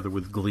hands together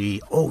with glee.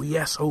 Oh,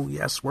 yes,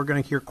 we're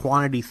going to hear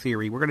quantity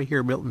theory. We're going to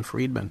hear Milton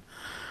Friedman.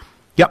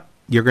 Yep,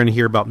 you're going to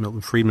hear about Milton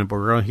Friedman, but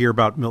we're going to hear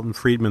about Milton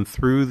Friedman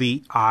through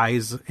the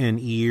eyes and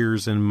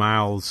ears and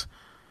mouths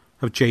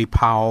of Jay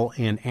Powell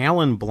and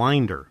Alan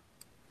Blinder.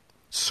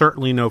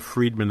 Certainly no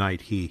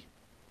Friedmanite he.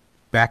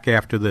 Back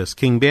after this.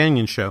 King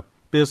Banaian Show,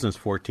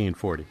 Business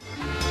 1440.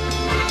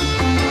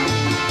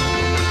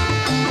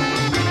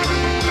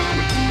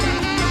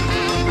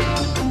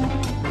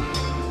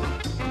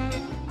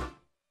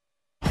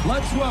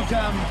 Let's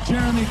welcome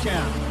Jeremy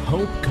Camp.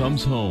 Hope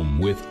comes home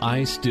with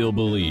I Still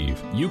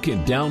Believe. You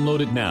can download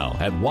it now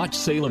at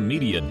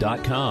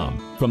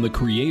WatchSalemMedia.com. From the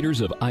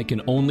creators of I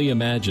Can Only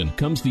Imagine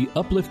comes the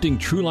uplifting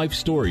true life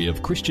story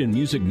of Christian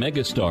music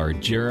megastar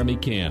Jeremy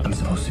Camp. I'm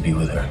supposed to be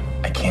with her.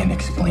 I can't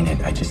explain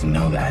it. I just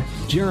know that.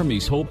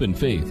 Jeremy's hope and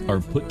faith are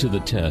put to the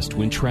test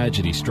when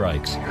tragedy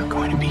strikes. You're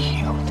going to be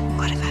healed.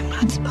 What if I'm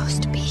not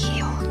supposed to be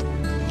healed?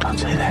 Don't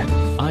say that.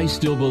 I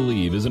Still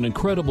Believe is an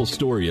incredible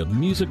story of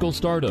musical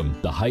stardom,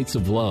 the heights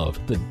of love,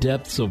 the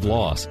depths of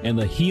loss, and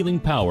the healing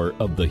power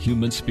of the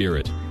human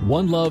spirit.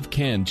 One love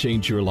can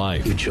change your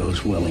life. You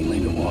chose willingly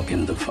to walk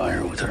into the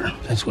fire with her.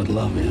 That's what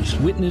love is.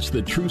 Witness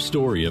the true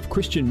story of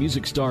Christian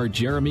music star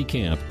Jeremy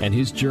Camp and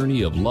his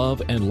journey of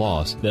love and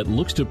loss that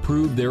looks to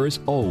prove there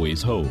is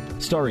always hope.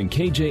 Starring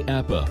KJ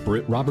Apa,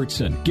 Britt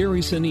Robertson,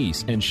 Gary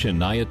Sinise, and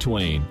Shania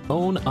Twain.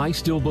 Own I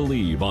Still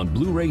Believe on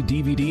Blu-ray,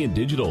 DVD, and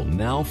digital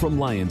now from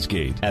Lionsgate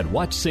at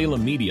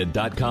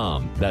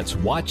WatchSalemMedia.com. That's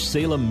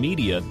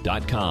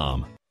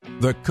WatchSalemMedia.com.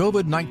 The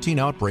COVID-19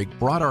 outbreak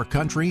brought our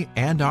country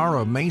and our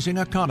amazing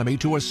economy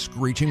to a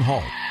screeching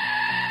halt.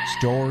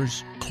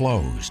 Stores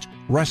closed,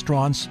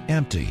 restaurants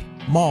empty,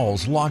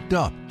 malls locked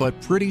up. But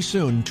pretty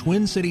soon,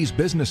 Twin Cities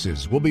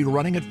businesses will be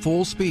running at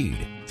full speed.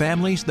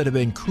 Families that have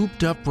been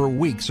cooped up for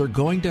weeks are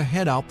going to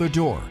head out the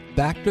door,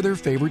 back to their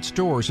favorite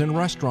stores and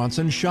restaurants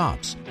and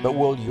shops. But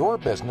will your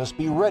business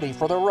be ready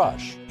for the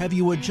rush? Have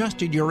you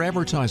adjusted your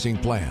advertising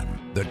plan?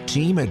 The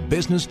team at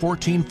Business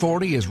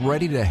 1440 is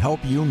ready to help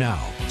you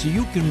now, so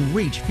you can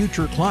reach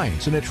future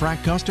clients and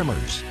attract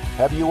customers.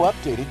 Have you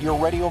updated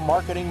your radio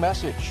marketing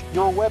message,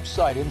 your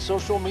website, and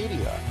social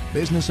media?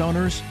 Business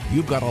owners,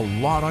 you've got a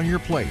lot on your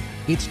plate.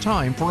 It's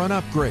time for an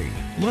upgrade.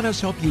 Let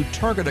us help you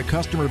target a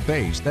customer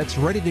base that's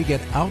ready to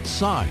get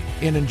outside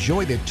and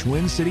enjoy the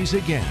Twin Cities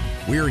again.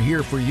 We're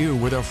here for you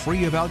with a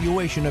free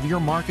evaluation of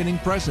your marketing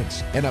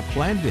presence and a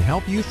plan to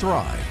help you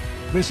thrive.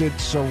 Visit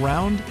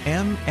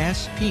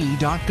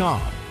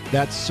SurroundMSP.com.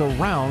 That's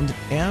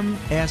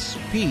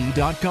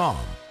SurroundMSP.com.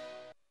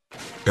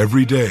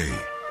 Every day,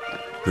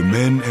 the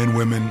men and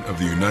women of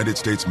the United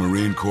States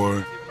Marine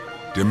Corps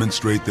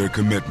demonstrate their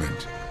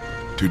commitment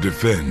to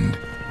defend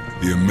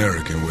the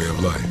American way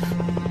of life.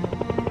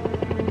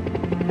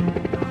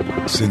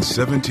 Since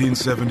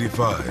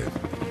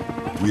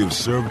 1775, we have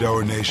served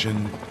our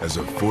nation as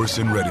a force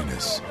in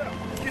readiness.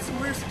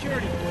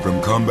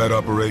 From combat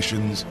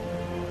operations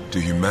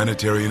to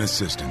humanitarian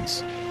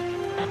assistance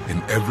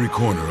in every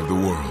corner of the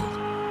world.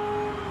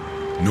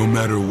 No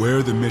matter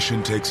where the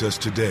mission takes us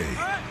today,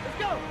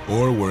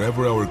 or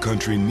wherever our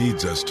country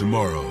needs us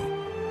tomorrow,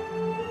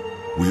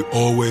 we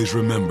always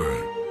remember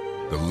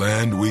the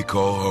land we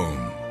call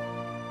home.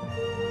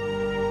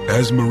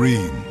 As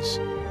Marines,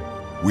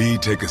 we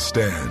take a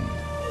stand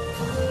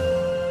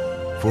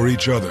for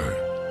each other,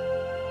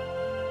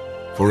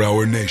 for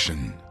our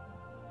nation,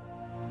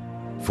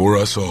 for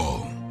us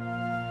all.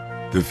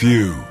 The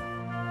few,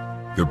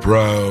 the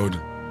proud,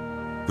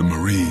 the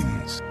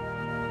Marines.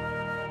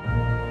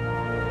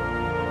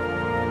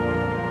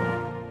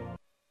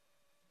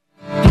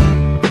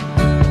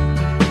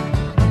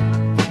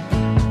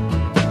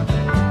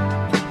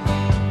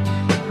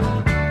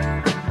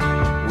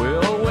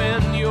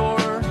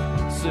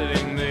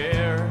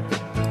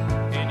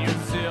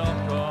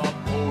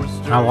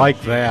 I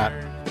like that.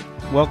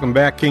 Welcome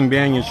back, King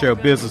Banaian Show,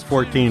 Business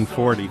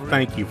 1440.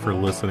 Thank you for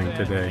listening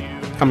today.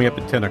 Coming up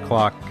at 10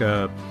 o'clock,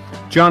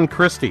 John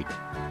Christie,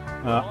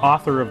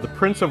 author of The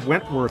Prince of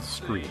Wentworth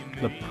Street.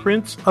 The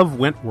Prince of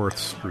Wentworth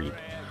Street.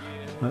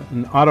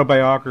 An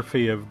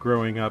autobiography of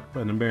growing up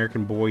an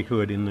American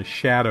boyhood in the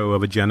shadow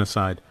of a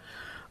genocide.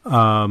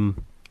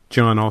 John,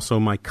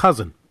 also my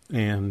cousin,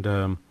 and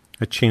a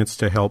chance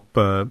to help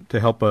a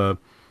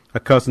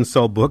cousin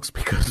sell books,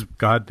 because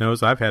God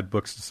knows I've had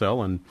books to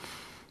sell, and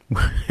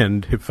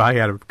if I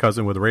had a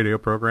cousin with a radio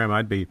program,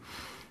 I'd be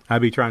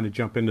trying to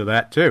jump into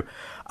that too,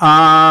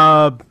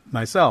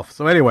 myself.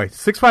 So anyway,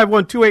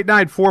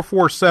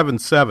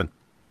 651-289-4477.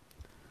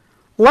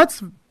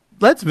 Let's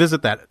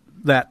visit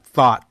that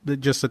thought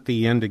just at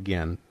the end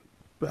again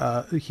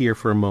here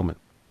for a moment.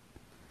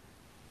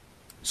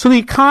 So the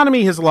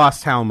economy has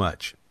lost how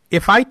much?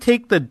 If I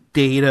take the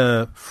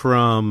data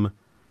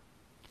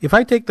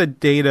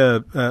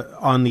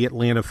on the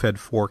Atlanta Fed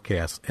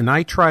forecast, and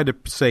I try to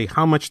say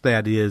how much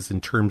that is in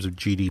terms of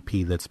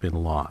GDP that's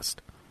been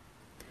lost,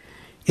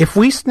 if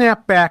we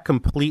snap back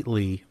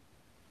completely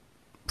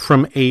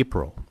from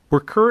April, we're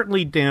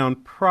currently down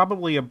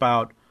probably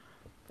about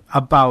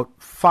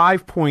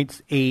 5.8,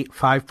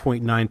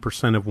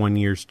 5.9% of 1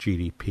 year's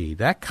GDP.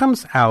 That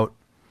comes out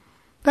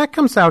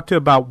to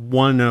about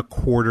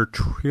 $1.25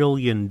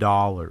 trillion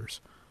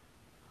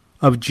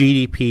of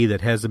GDP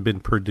that hasn't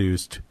been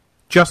produced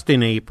just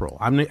in April.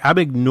 I'm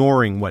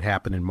ignoring what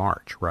happened in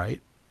March,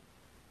 right?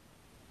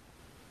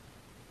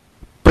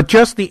 But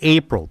just the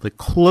April, the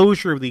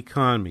closure of the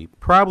economy,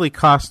 probably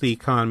cost the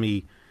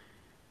economy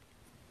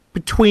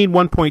between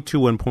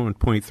 $1.2 and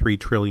 $1.3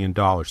 trillion.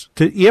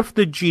 If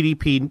the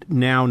GDP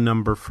now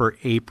number for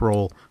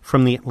April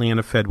from the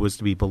Atlanta Fed was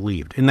to be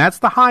believed, and that's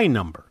the high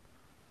number,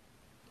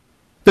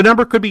 the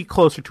number could be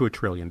closer to $1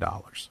 trillion,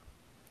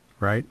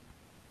 right?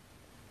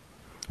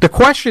 The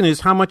question is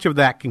how much of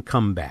that can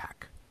come back.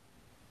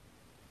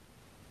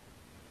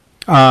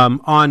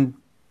 On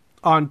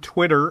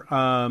Twitter,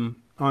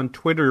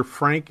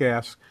 Frank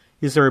asks,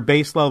 is there a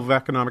base level of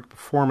economic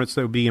performance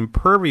that would be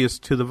impervious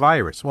to the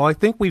virus? Well, I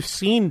think we've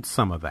seen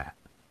some of that.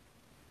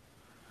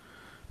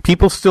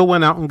 People still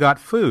went out and got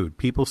food.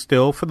 People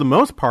still, for the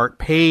most part,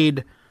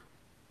 paid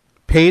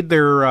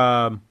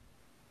their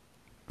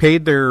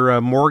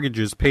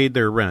mortgages, paid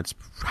their rents.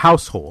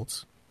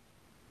 Households,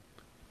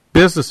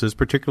 businesses,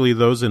 particularly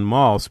those in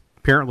malls,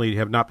 apparently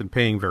have not been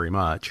paying very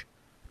much,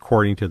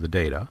 according to the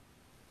data.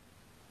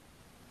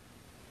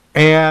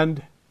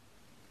 And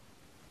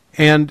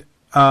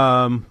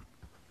a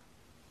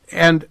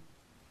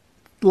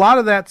lot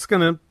of that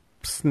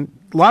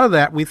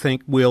we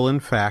think will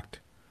in fact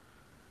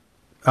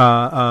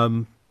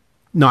not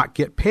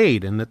get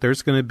paid, and that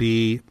there's going to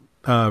be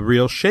a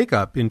real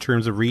shakeup in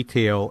terms of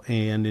retail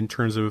and in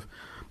terms of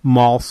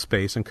mall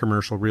space and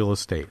commercial real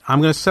estate.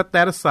 I'm going to set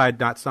that aside.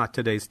 That's not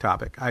today's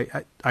topic.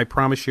 I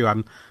promise you,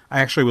 I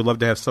actually would love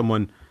to have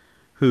someone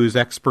who's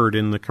expert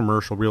in the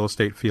commercial real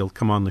estate field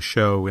come on the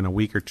show in a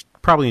week or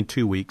probably in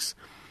 2 weeks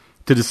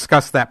to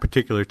discuss that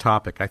particular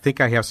topic. I think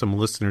I have some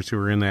listeners who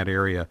are in that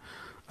area.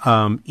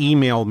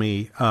 Email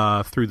me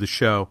through the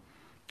show,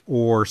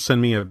 or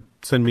send me a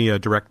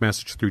direct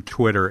message through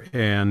Twitter,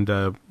 and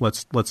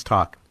let's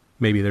talk.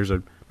 Maybe there's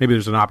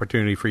an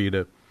opportunity for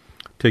you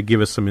to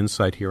give us some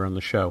insight here on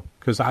the show,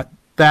 because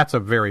that's a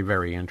very,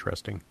 very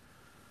interesting.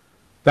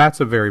 That's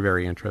a very,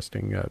 very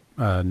interesting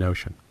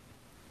notion.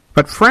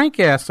 But Frank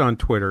asked on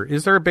Twitter,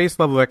 is there a base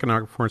level of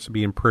economic performance to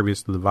be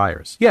impervious to the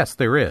virus? Yes,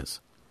 there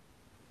is.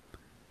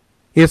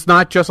 It's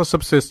not just a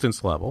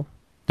subsistence level.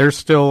 There's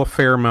still a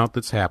fair amount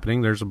that's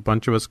happening. There's a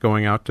bunch of us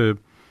going out to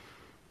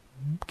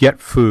get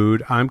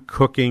food. I'm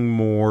cooking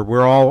more.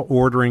 We're all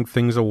ordering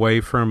things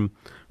away from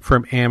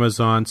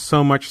Amazon,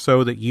 so much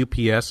so that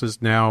UPS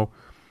is now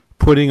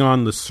putting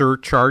on the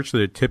surcharge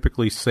that it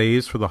typically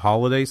saves for the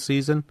holiday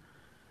season.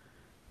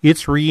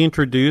 It's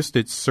reintroduced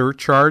its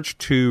surcharge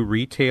to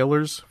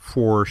retailers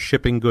for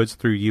shipping goods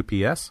through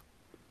UPS.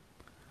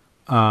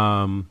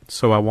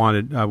 So I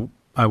wanted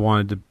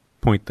to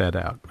point that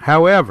out.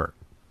 However,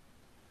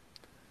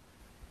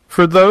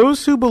 for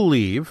those who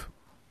believe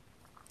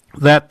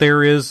that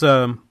there is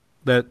all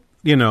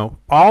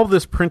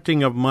this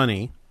printing of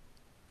money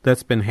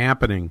that's been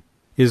happening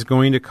is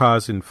going to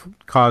cause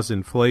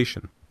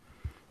inflation,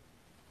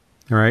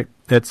 all right,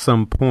 at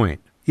some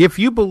point. If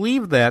you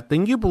believe that,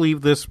 then you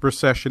believe this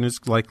recession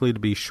is likely to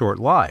be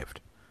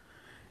short-lived.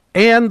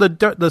 And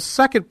the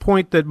second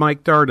point that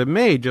Mike Darda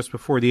made just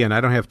before the end,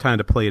 I don't have time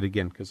to play it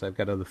again because I've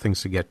got other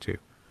things to get to,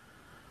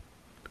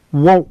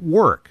 won't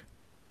work.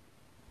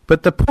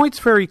 But the point's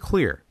very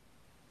clear.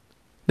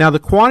 Now, the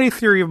quantity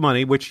theory of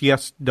money, which,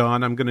 yes,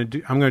 Don, I'm going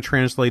to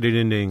translate it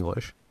into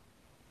English,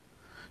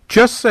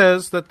 just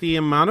says that the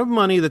amount of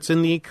money that's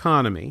in the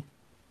economy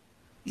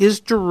is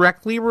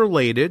directly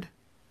related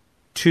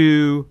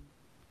to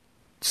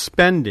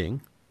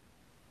spending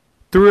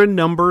through a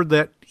number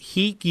that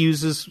he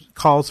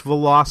calls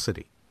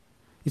velocity.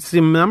 It's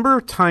the number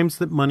of times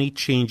that money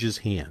changes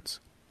hands.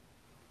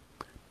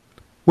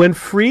 When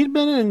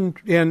Friedman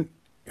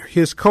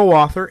his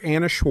co-author,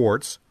 Anna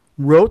Schwartz,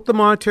 wrote The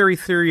Monetary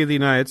Theory of the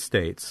United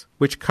States,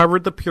 which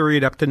covered the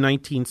period up to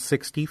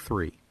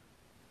 1963.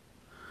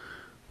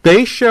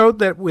 They showed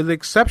that with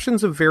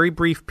exceptions of very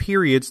brief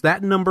periods,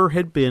 that number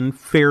had been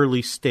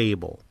fairly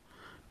stable.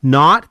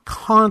 Not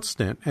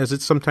constant, as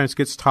it sometimes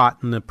gets taught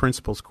in the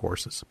principles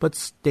courses, but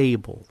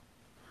stable.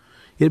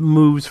 It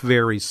moves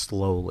very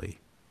slowly.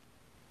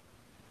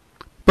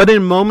 But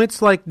in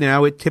moments like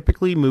now, it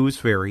typically moves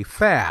very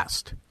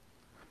fast.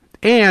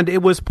 And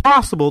it was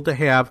possible to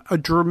have a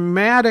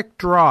dramatic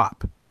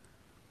drop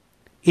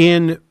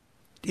in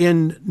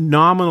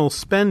nominal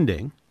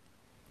spending,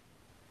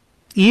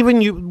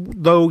 even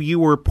though you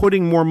were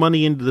putting more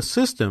money into the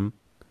system,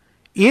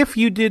 if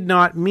you did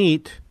not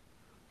meet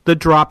the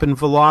drop in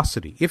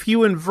velocity. If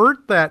you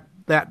invert that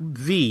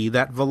V,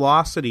 that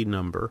velocity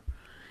number,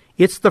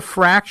 it's the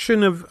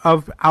fraction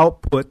of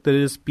output that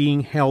is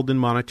being held in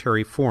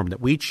monetary form,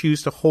 that we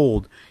choose to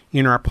hold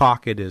in our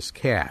pocket as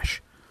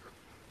cash.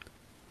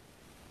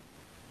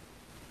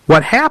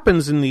 What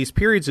happens in these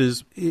periods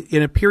is,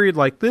 in a period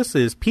like this,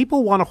 is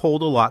people want to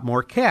hold a lot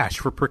more cash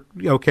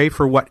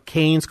for what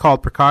Keynes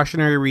called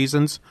precautionary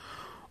reasons,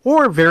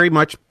 or very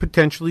much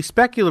potentially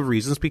speculative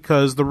reasons,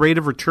 because the rate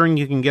of return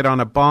you can get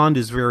on a bond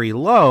is very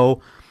low.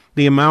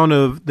 The amount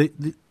of the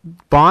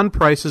bond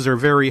prices are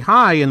very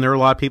high, and there are a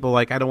lot of people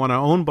like, I don't want to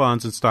own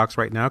bonds and stocks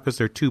right now because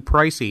they're too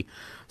pricey,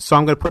 so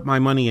I'm going to put my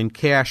money in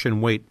cash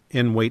and wait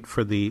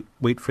for the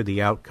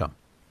outcome.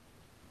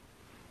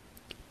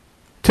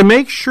 To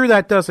make sure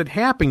that doesn't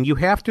happen, you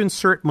have to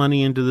insert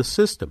money into the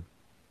system.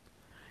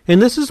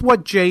 And this is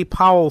what Jay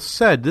Powell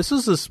said. This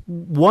is this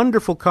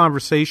wonderful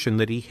conversation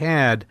that he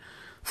had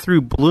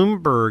through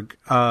Bloomberg.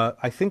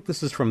 I think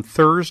this is from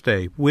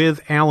Thursday with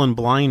Alan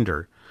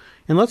Blinder.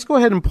 And let's go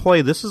ahead and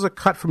play. This is a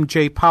cut from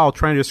Jay Powell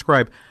trying to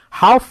describe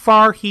how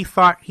far he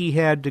thought he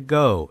had to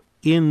go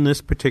in this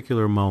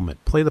particular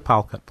moment. Play the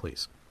Powell cut,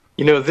 please.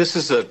 You know, this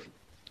is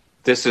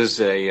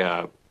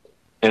an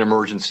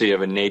emergency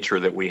of a nature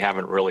that we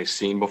haven't really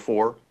seen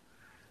before.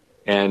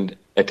 And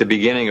at the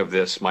beginning of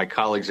this, my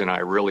colleagues and I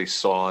really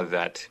saw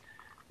that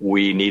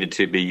we needed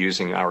to be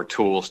using our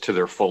tools to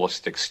their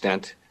fullest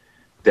extent,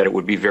 that it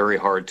would be very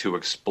hard to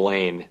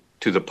explain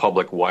to the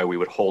public why we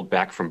would hold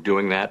back from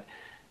doing that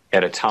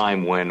at a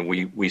time when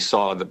we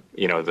saw a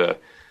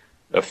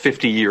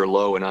 50-year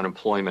low in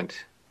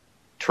unemployment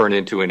turn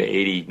into an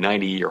 80,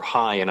 90-year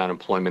high in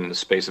unemployment in the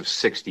space of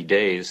 60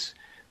 days.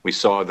 We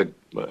saw the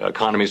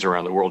economies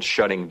around the world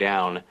shutting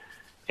down,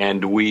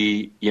 and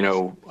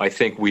I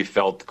think we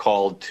felt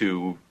called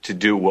to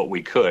do what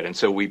we could. And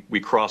so we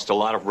crossed a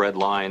lot of red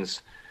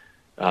lines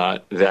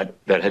that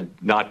had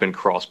not been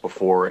crossed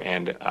before,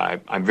 and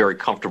I'm very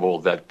comfortable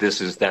that this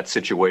is that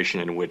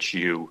situation in which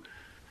you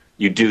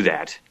do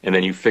that, and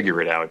then you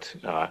figure it out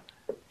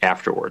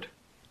afterward.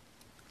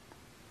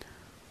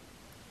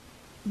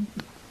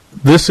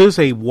 This is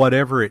a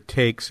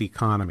whatever-it-takes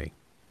economy.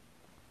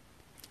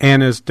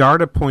 And as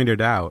Darda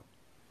pointed out,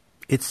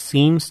 it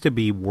seems to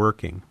be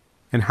working.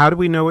 And how do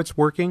we know it's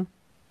working?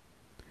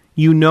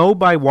 You know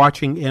by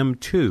watching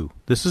M2.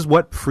 This is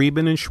what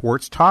Friedman and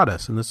Schwartz taught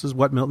us, and this is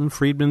what Milton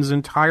Friedman's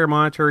entire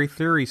monetary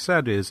theory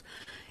said is,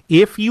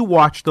 if you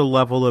watch the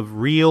level of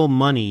real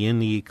money in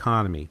the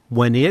economy,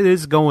 when it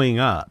is going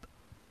up,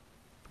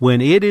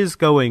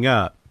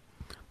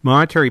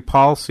 monetary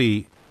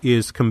policy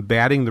is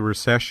combating the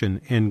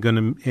recession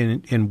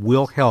and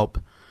will help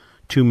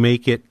to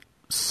make it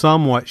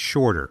somewhat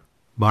shorter.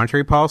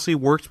 Monetary policy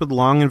works with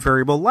long and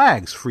variable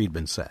lags,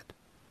 Friedman said.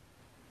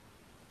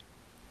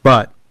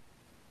 But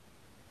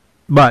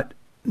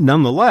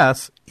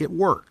nonetheless, it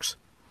works.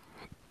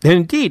 And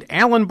indeed,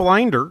 Alan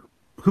Blinder,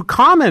 who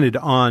commented,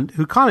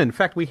 in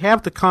fact, we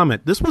have the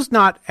comment. This was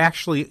not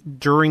actually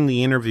during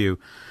the interview,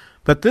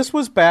 but this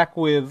was back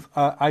with,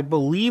 I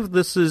believe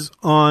this is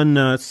on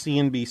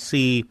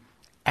CNBC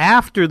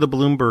after the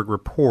Bloomberg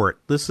report.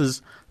 This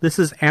is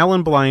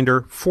Alan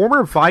Blinder,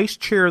 former vice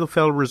chair of the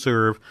Federal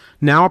Reserve,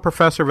 now a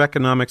professor of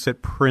economics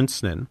at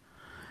Princeton,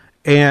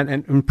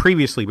 and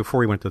previously,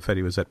 before he went to the Fed,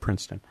 he was at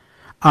Princeton,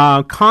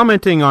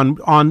 commenting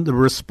on the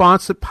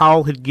response that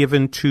Powell had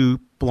given to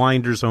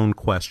Blinder's own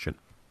question.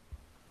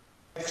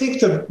 I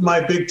think my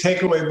big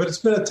takeaway, but it's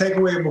been a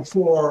takeaway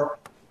before,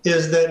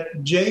 is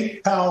that Jay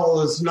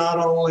Powell is not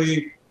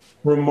only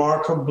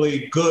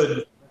remarkably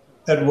good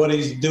at what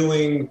he's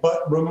doing,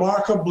 but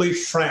remarkably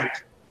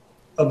frank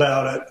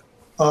about it.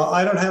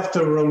 I don't have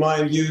to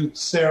remind you,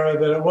 Sarah,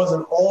 that it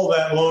wasn't all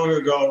that long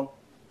ago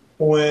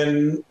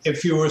when,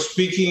 if you were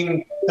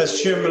speaking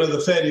as chairman of the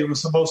Fed, you were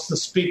supposed to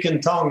speak in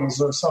tongues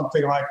or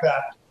something like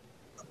that.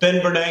 Ben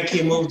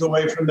Bernanke moved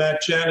away from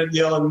that. Janet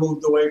Yellen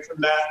moved away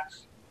from that.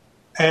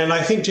 And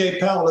I think Jay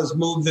Powell has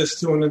moved this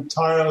to an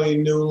entirely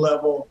new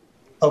level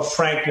of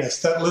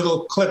frankness. That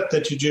little clip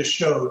that you just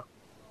showed,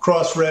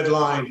 cross red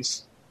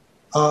lines.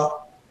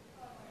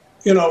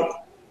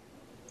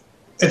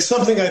 It's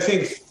something I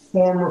think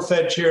former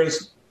Fed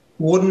chairs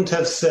wouldn't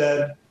have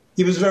said.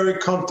 He was very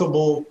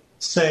comfortable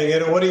saying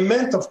it. And what he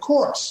meant, of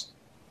course,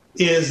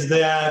 is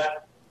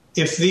that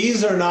if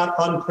these are not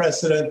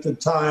unprecedented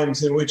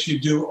times in which you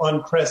do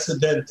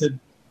unprecedented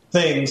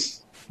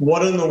things,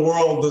 what in the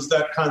world does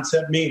that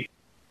concept mean?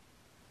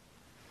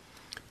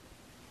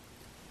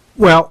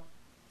 Well,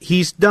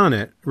 he's done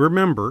it.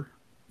 Remember,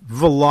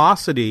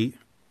 velocity,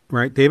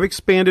 right? They've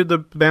expanded the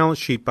balance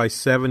sheet by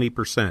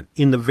 70%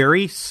 in the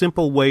very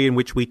simple way in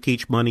which we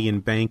teach money in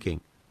banking,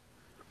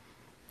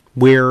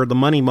 where the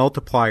money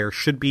multiplier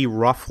should be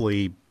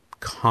roughly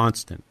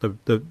constant.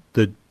 The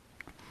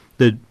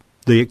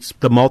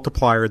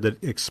multiplier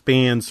that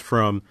expands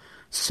from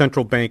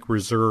central bank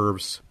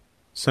reserves,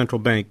 central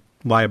bank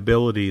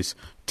liabilities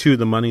to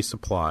the money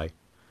supply.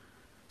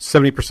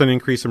 70%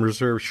 increase in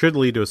reserves should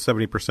lead to a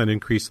 70%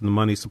 increase in the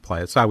money supply.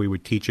 That's how we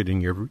would teach it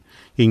in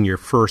your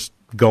first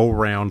go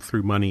round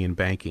through money in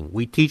banking.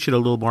 We teach it a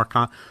little more.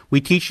 We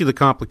teach you the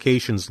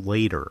complications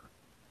later.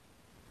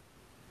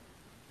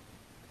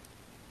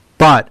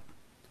 But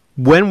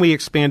when we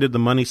expanded the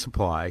money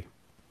supply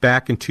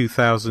back in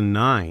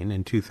 2009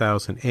 and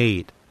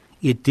 2008,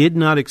 it did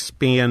not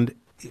expand.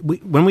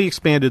 When we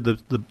expanded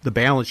the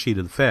balance sheet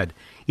of the Fed,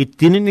 it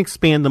didn't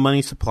expand the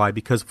money supply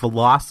because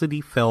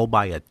velocity fell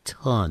by a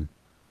ton.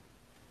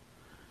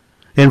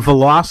 And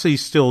velocity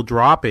is still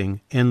dropping,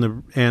 and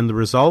the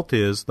result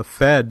is the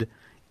Fed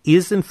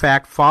is in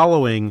fact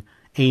following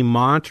a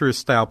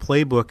mantra-style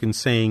playbook and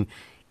saying,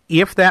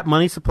 if that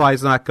money supply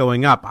is not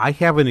going up, I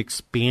haven't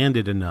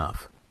expanded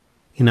enough,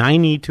 and I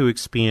need to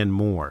expand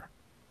more.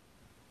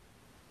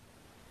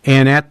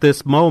 And at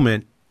this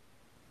moment,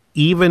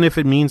 even if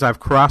it means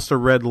I've crossed a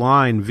red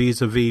line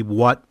vis-a-vis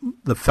what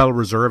the Federal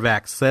Reserve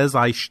Act says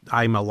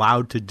I'm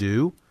allowed to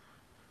do,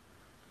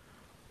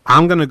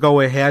 I'm going to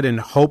go ahead and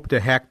hope to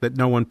heck that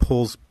no one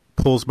pulls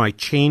my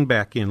chain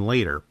back in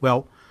later.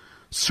 Well,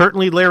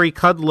 certainly Larry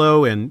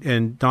Kudlow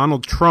and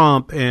Donald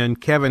Trump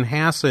and Kevin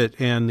Hassett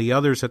and the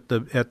others at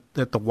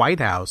the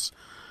White House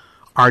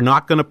are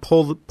not going to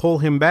pull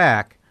him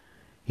back.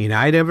 And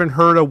I haven't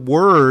heard a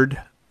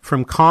word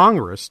from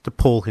Congress to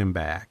pull him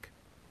back.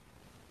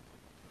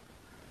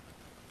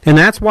 And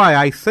that's why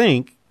I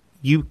think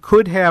you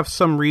could have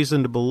some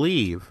reason to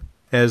believe,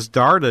 as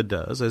Darda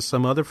does, as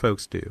some other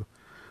folks do,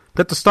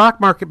 that the stock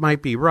market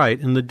might be right,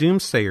 and the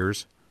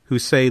doomsayers who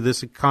say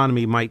this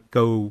economy might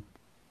go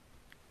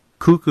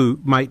cuckoo,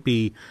 might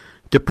be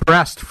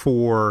depressed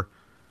for,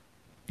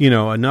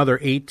 another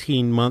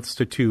 18 months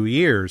to 2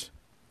 years,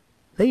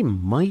 they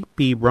might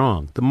be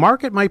wrong. The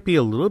market might be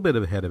a little bit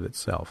ahead of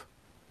itself.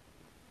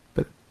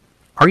 But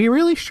are you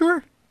really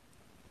sure?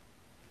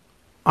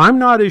 I'm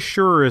not as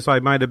sure as I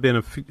might have been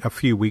a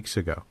few weeks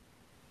ago.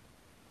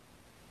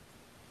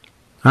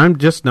 I'm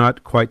just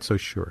not quite so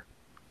sure.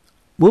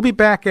 We'll be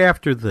back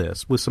after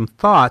this with some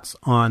thoughts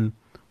on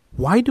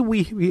why do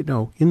we,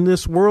 in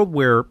this world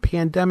where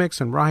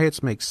pandemics and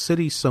riots make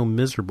cities so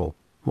miserable,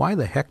 why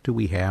the heck do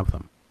we have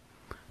them?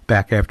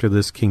 Back after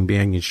this King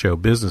Banaian Show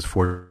Business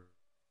for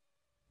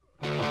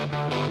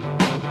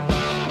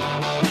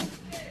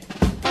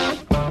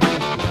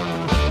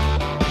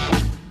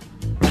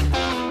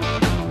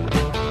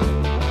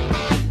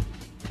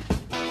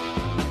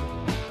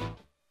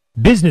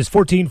Business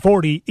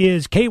 1440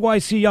 is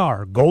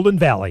KYCR Golden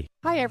Valley.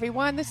 Hi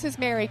everyone, this is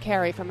Mary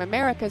Carey from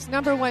America's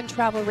 #1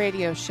 travel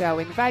radio show,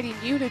 inviting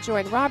you to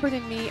join Robert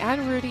and me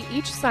and Rudy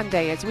each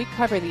Sunday as we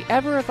cover the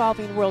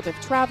ever-evolving world of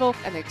travel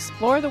and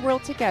explore the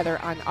world together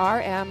on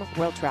RM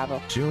World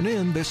Travel. Tune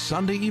in this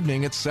Sunday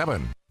evening at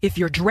 7. If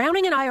you're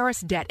drowning in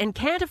IRS debt and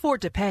can't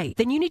afford to pay,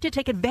 then you need to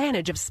take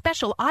advantage of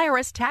special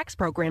IRS tax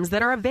programs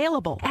that are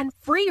available and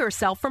free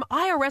yourself from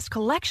IRS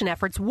collection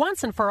efforts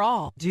once and for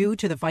all. Due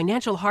to the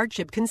financial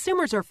hardship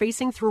consumers are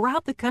facing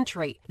throughout the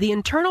country, the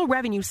Internal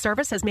Revenue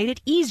Service has made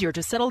it easier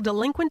to settle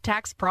delinquent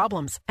tax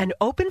problems. An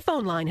open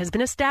phone line has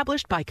been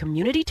established by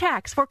Community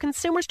Tax for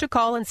consumers to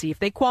call and see if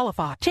they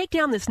qualify. Take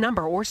down this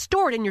number or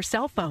store it in your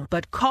cell phone,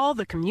 but call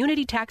the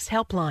Community Tax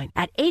Helpline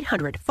at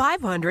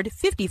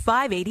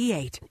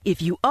 800-500-5588.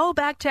 If you owe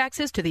back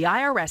taxes to the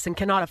IRS and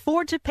cannot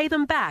afford to pay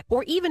them back,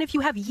 or even if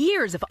you have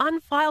years of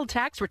unfiled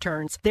tax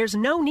returns, there's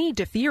no need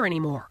to fear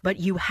anymore. But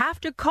you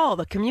have to call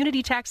the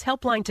Community Tax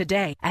Helpline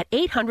today at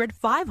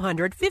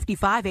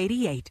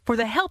 800-500-5588 for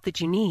the help that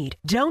you need.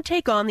 Don't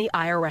take on the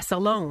IRS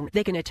alone.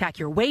 They can attack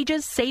your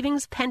wages,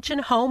 savings, pension,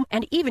 home,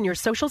 and even your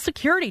Social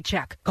Security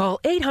check. Call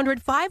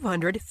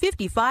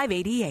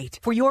 800-500-5588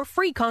 for your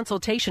free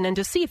consultation and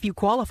to see if you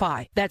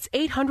qualify. That's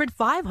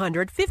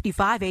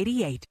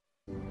 800-500-5588.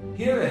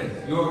 Here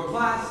is your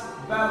class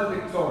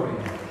valedictorian.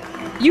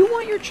 You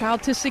want your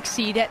child to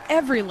succeed at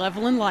every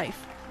level in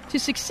life. To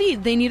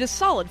succeed, they need a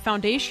solid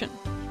foundation.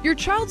 Your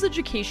child's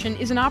education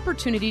is an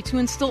opportunity to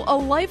instill a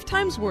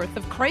lifetime's worth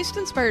of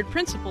Christ-inspired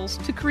principles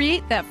to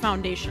create that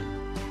foundation.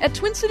 At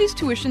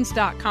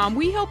TwinCitiesTuitions.com,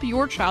 we help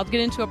your child get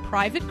into a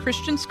private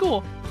Christian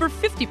school for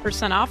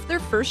 50% off their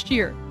first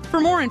year. For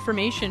more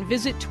information,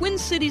 visit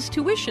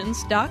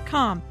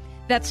TwinCitiesTuitions.com.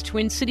 That's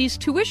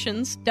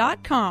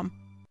TwinCitiesTuitions.com.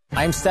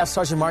 I'm Staff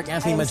Sergeant Mark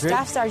Anthony Madrid.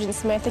 Staff Sergeant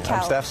Samantha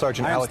Cowell. I'm Staff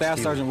Sergeant Alex Staff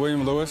Stevens. Sergeant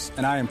William Lewis,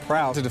 and I am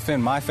proud to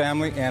defend my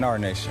family and our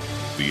nation.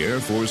 The Air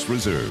Force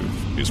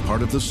Reserve is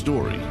part of the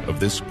story of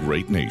this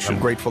great nation.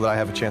 I'm grateful that I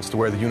have a chance to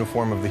wear the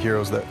uniform of the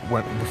heroes that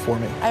went before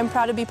me. I'm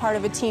proud to be part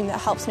of a team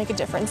that helps make a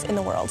difference in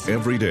the world.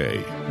 Every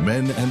day,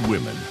 men and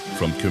women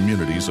from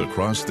communities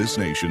across this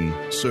nation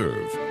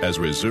serve as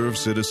reserve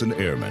citizen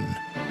airmen.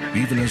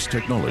 Even as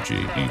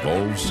technology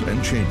evolves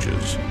and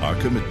changes, our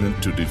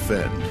commitment to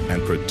defend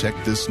and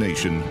protect this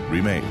nation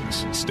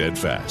remains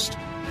steadfast.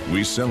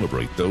 We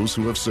celebrate those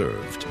who have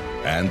served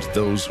and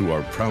those who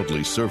are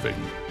proudly serving.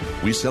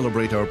 We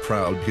celebrate our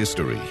proud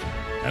history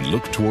and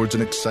look towards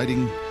an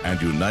exciting and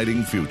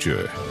uniting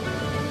future.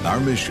 Our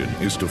mission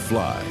is to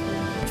fly,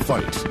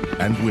 fight,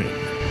 and win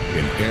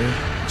in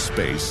air,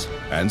 space,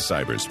 and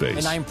cyberspace.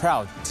 And I am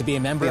proud to be a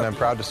member. And I'm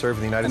proud to serve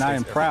in the United States. And I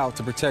am proud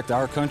to protect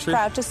our country.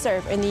 Proud to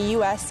serve in the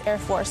U.S. Air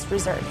Force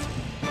Reserve.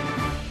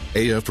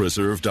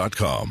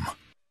 AFReserve.com.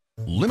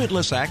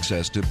 Limitless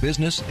access to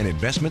business and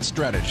investment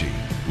strategy.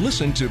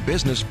 Listen to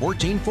Business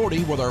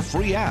 1440 with our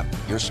free app,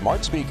 your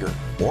smart speaker,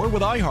 or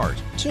with iHeart,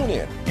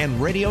 TuneIn, and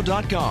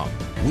Radio.com.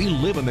 We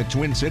live in the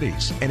Twin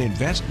Cities and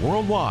invest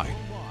worldwide.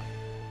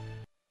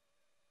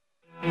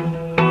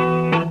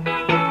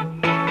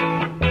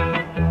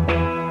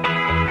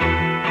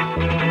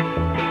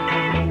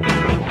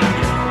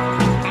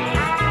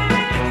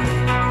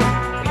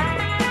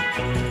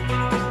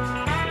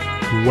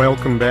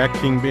 Welcome back,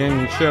 King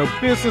Banyan Show.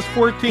 Business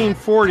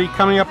 1440,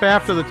 coming up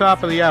after the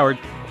top of the hour.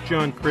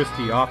 John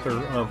Christie, author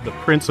of The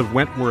Prince of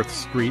Wentworth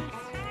Street,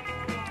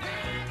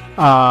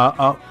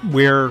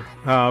 where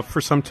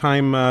for some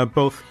time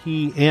both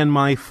he and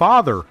my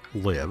father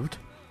lived.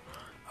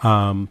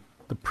 The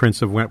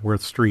Prince of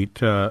Wentworth Street,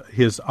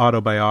 his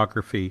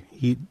autobiography.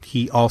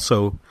 He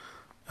also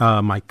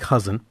my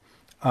cousin,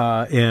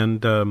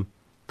 and the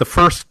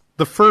first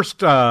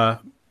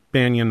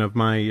Banyan of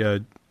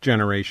my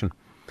generation.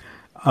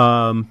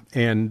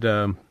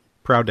 And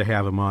proud to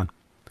have him on.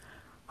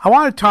 I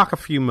want to talk a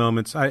few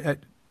moments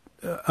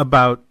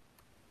about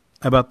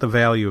the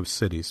value of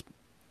cities.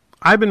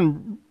 I've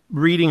been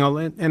reading,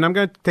 and I'm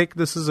going to take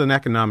this as an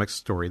economic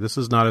story. This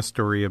is not a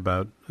story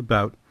about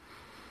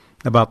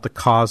the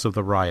cause of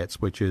the riots,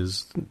 which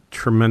is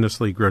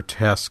tremendously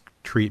grotesque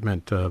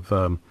treatment of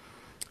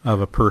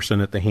a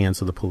person at the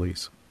hands of the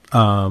police.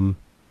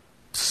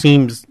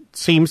 Seems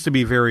to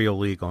be very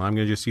illegal. I'm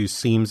going to just use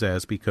seems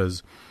as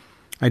because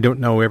I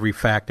don't know every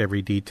fact,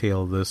 every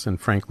detail of this, and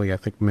frankly, I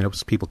think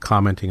most people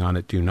commenting on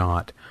it do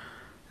not.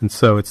 And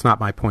so it's not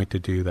my point to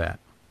do that.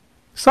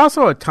 It's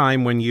also a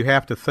time when you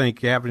have to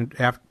think,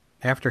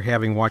 after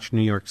having watched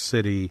New York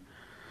City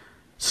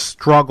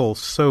struggle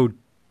so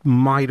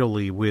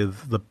mightily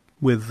with the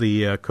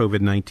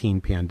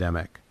COVID-19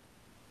 pandemic,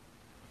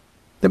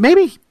 that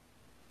maybe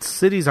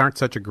cities aren't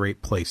such a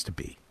great place to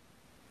be.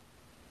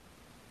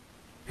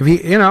 If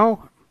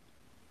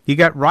you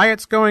got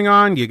riots going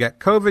on, you got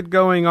COVID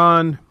going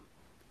on,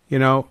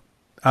 as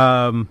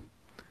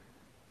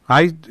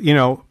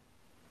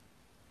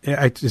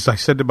I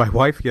said to my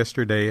wife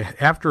yesterday,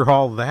 after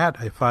all that,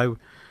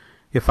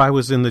 if I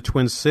was in the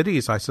Twin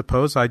Cities, I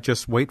suppose I'd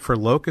just wait for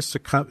locusts to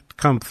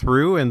come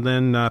through and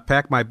then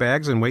pack my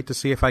bags and wait to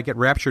see if I get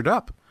raptured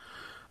up.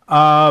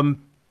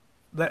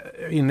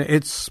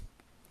 It's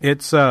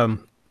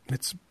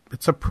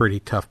a pretty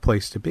tough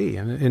place to be,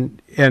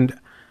 and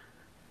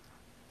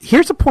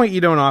here's a point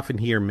you don't often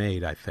hear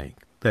made, I think,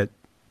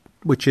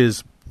 which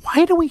is,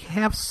 why do we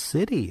have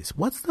cities?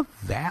 What's the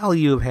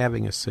value of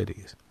having a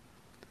city?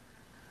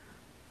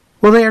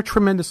 Well, they are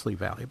tremendously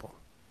valuable.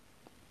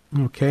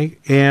 Okay?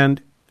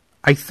 And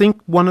I think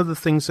one of the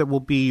things that will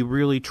be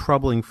really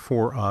troubling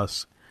for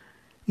us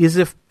is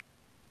if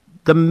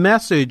the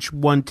message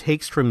one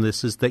takes from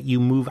this is that you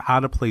move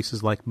out of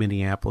places like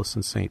Minneapolis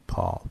and St.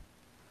 Paul.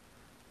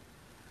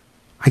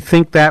 I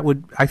think that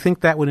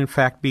would in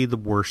fact be the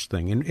worst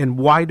thing. And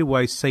why do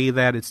I say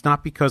that? It's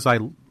not because I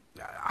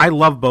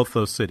love both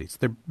those cities.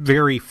 They're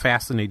very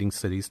fascinating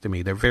cities to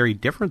me. They're very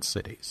different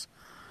cities.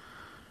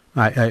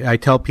 I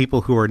tell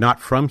people who are not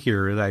from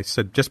here that I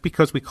said, just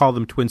because we call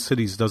them Twin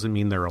Cities doesn't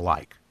mean they're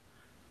alike.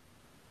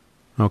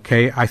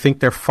 Okay? I think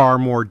they're far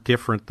more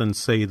different than,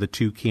 say, the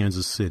two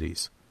Kansas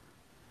cities.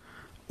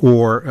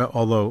 Or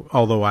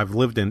although I've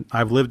lived in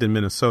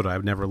Minnesota,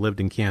 I've never lived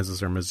in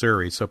Kansas or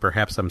Missouri, so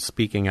perhaps I'm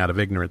speaking out of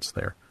ignorance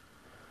there.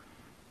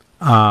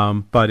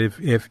 But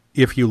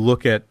if you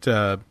look at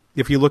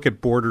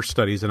border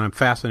studies, and I'm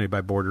fascinated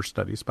by border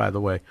studies, by the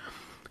way,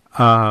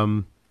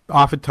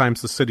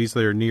 oftentimes the cities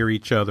that are near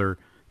each other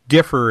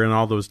differ, and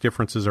all those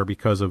differences are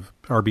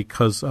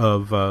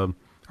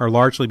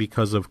largely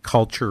because of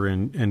culture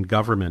and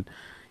government.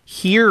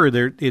 Here,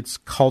 it's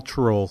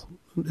cultural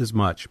as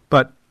much,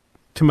 but.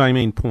 To my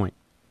main point,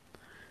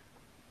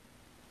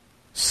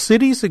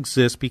 cities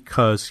exist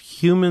because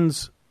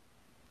humans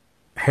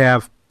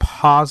have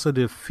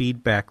positive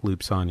feedback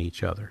loops on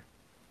each other.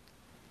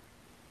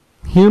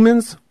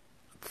 Humans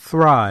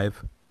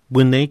thrive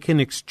when they can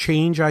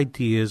exchange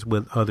ideas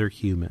with other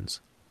humans.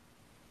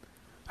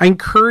 I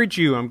encourage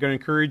you, I'm going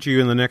to encourage you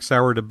in the next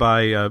hour to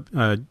buy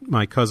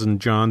my cousin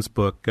John's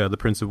book, The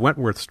Prince of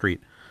Wentworth Street,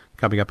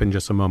 coming up in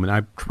just a moment.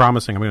 I'm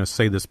promising I'm going to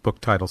say this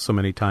book title so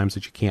many times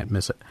that you can't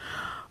miss it.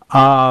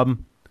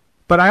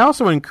 But I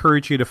also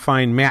encourage you to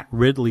find Matt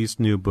Ridley's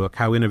new book,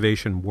 How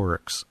Innovation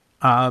Works.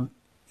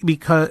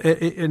 Because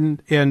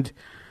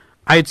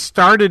I had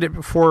started it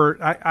before.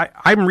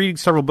 I'm reading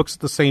several books at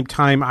the same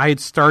time. I had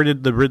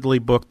started the Ridley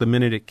book the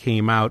minute it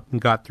came out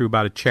and got through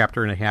about a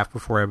chapter and a half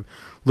before I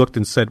looked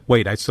and said,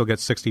 wait, I still got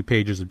 60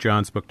 pages of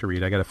John's book to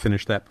read. I got to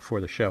finish that before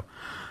the show.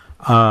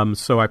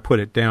 So I put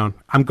it down.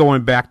 I'm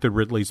going back to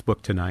Ridley's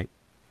book tonight.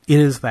 It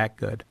is that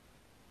good.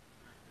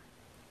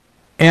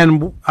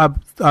 And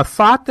a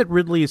thought that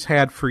Ridley has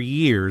had for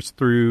years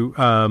through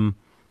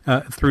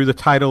the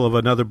title of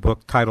another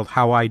book titled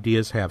How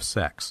Ideas Have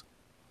Sex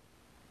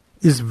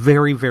is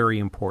very, very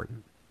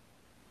important.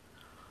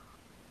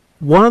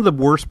 One of the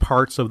worst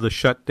parts of the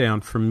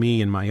shutdown for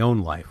me in my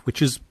own life,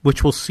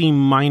 which will seem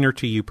minor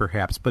to you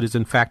perhaps, but is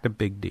in fact a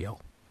big deal,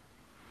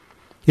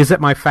 is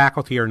that my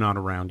faculty are not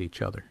around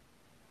each other,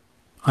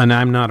 and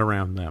I'm not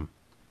around them.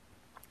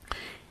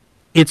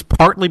 It's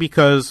partly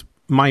because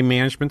my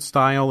management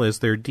style as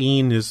their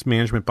dean is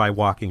management by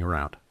walking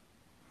around.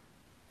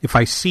 If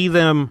I see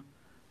them,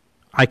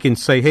 I can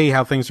say, hey,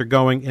 how things are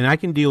going, and I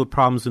can deal with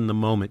problems in the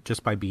moment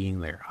just by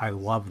being there. I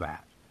love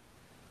that.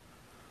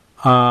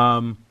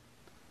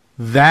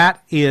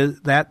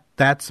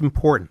 That's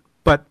important.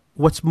 But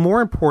what's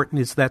more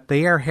important is that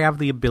they have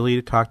the ability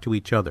to talk to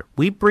each other.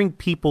 We bring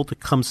people to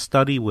come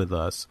study with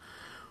us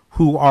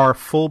who are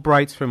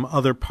Fulbrights from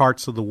other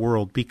parts of the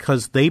world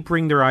because they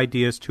bring their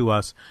ideas to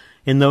us,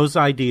 and those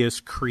ideas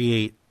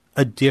create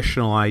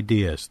additional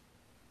ideas.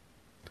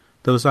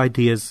 Those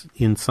ideas,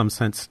 in some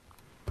sense,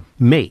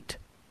 mate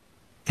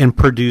and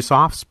produce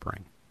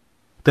offspring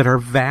that are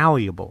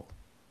valuable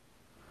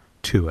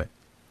to it.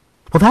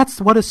 Well, that's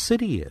what a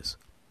city is.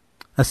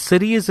 A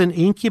city is an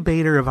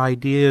incubator of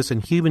ideas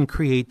and human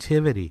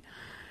creativity.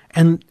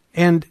 And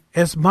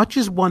as much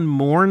as one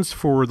mourns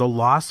for the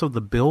loss of the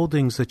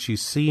buildings that you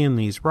see in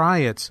these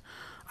riots,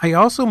 I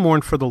also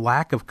mourn for the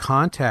lack of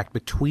contact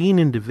between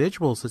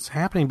individuals that's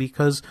happening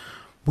because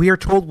we are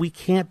told we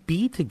can't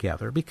be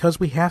together because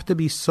we have to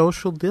be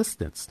social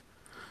distanced.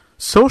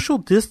 Social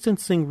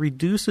distancing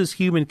reduces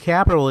human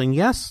capital, and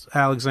yes,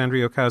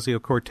 Alexandria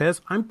Ocasio-Cortez,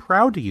 I'm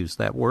proud to use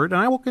that word, and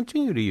I will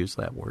continue to use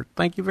that word.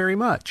 Thank you very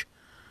much.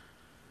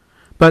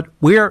 But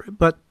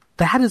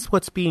that is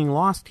what's being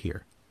lost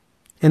here.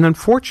 And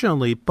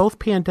unfortunately, both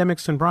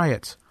pandemics and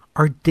riots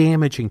are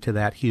damaging to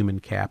that human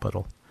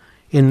capital,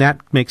 and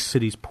that makes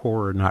cities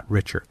poorer, not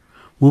richer.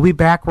 We'll be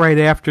back right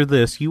after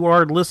this. You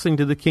are listening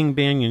to The King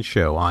Banaian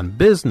Show on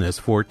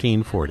Business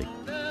 1440.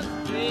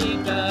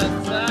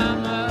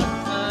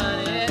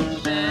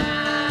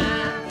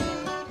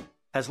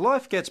 As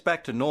life gets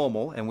back to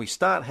normal and we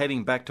start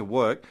heading back to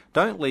work,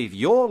 don't leave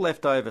your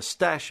leftover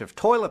stash of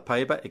toilet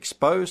paper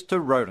exposed to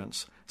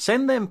rodents.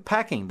 Send them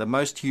packing the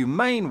most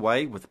humane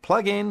way with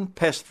Plug-in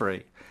Pest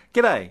Free.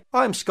 G'day,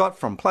 I'm Scott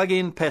from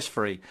Plug-in Pest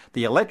Free,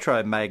 the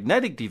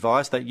electromagnetic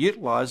device that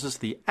utilises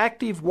the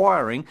active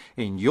wiring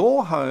in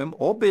your home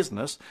or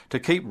business to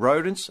keep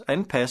rodents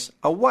and pests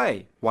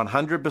away.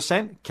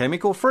 100%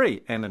 chemical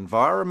free and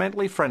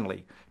environmentally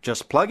friendly.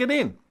 Just plug it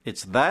in.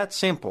 It's that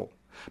simple.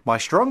 My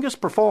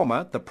strongest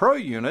performer, the Pro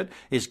Unit,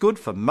 is good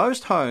for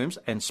most homes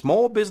and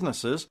small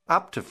businesses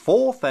up to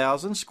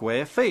 4,000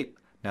 square feet.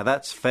 Now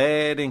that's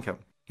fair income.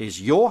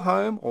 Is your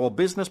home or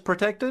business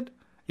protected?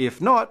 If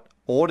not,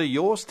 order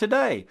yours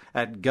today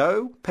at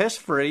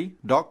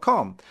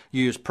gopestfree.com.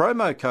 Use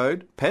promo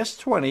code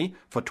PEST20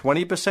 for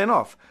 20%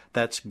 off.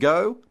 That's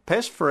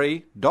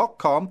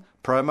gopestfree.com,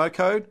 promo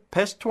code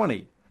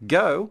PEST20.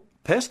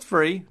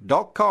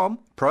 Gopestfree.com,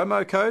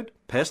 promo code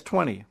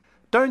PEST20.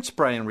 Don't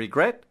spray and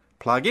regret.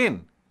 Plug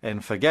in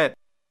and forget.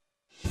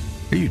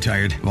 Are you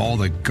tired of all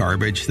the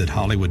garbage that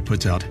Hollywood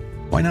puts out?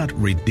 Why not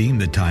redeem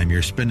the time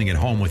you're spending at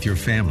home with your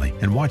family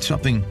and watch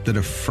something that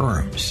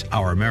affirms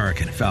our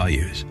American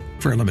values?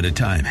 For a limited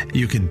time,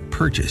 you can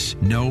purchase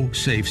No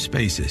Safe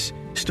Spaces,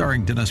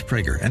 starring Dennis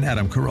Prager and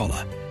Adam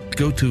Carolla.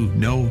 Go to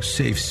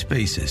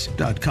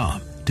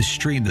NoSafeSpaces.com to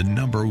stream the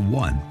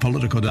 #1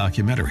 political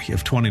documentary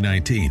of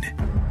 2019.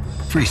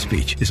 Free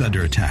speech is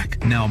under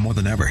attack now more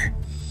than ever.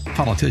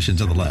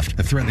 Politicians on the left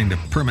are threatening to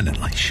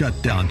permanently shut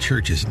down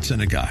churches and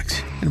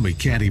synagogues, and we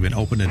can't even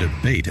open a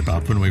debate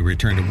about when we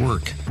return to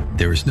work.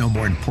 There is no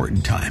more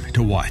important time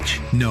to watch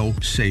No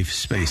Safe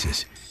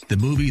Spaces, the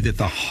movie that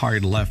the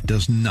hard left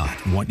does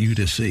not want you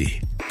to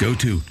see. Go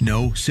to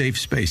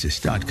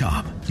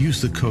NoSafeSpaces.com.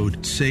 Use the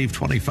code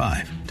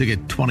SAVE25 to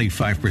get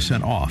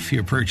 25% off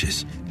your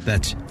purchase.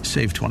 That's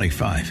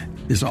SAVE25.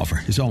 This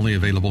offer is only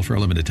available for a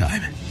limited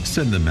time.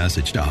 Send the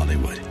message to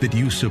Hollywood that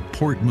you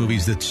support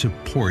movies that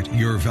support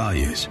your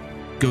values.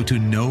 Go to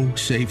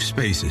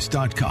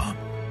NoSafeSpaces.com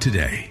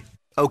today.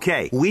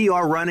 Okay, we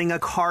are running a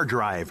car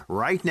drive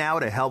right now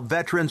to help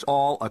veterans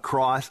all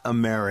across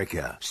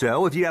America.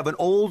 So if you have an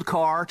old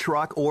car,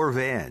 truck, or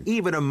van,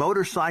 even a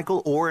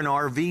motorcycle or an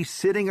RV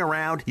sitting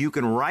around, you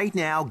can right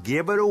now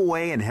give it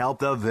away and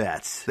help the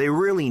vets. They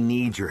really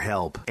need your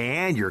help.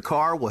 And your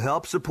car will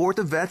help support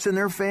the vets and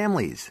their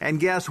families. And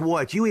guess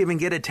what? You even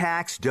get a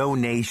tax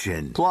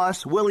donation.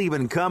 Plus, we'll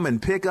even come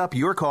and pick up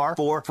your car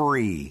for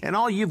free. And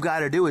all you've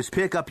got to do is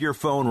pick up your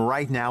phone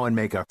right now and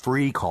make a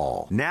free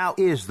call. Now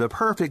is the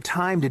perfect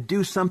time to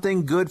do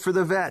something good for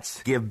the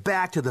vets. Give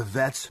back to the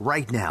vets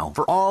right now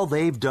for all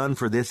they've done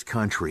for this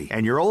country.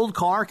 And your old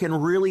car can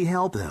really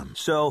help them.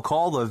 So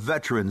call the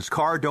Veterans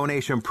Car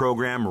Donation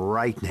Program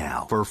right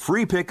now for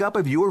free pickup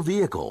of your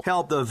vehicle.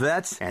 Help the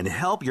vets and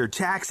help your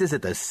taxes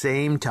at the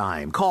same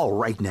time. Call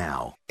right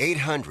now.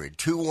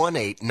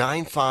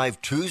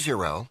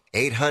 800-218-9520.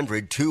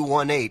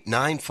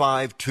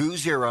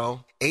 800-218-9520.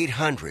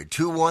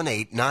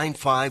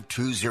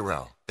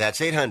 800-218-9520. That's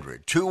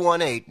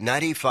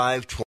 800-218-9520.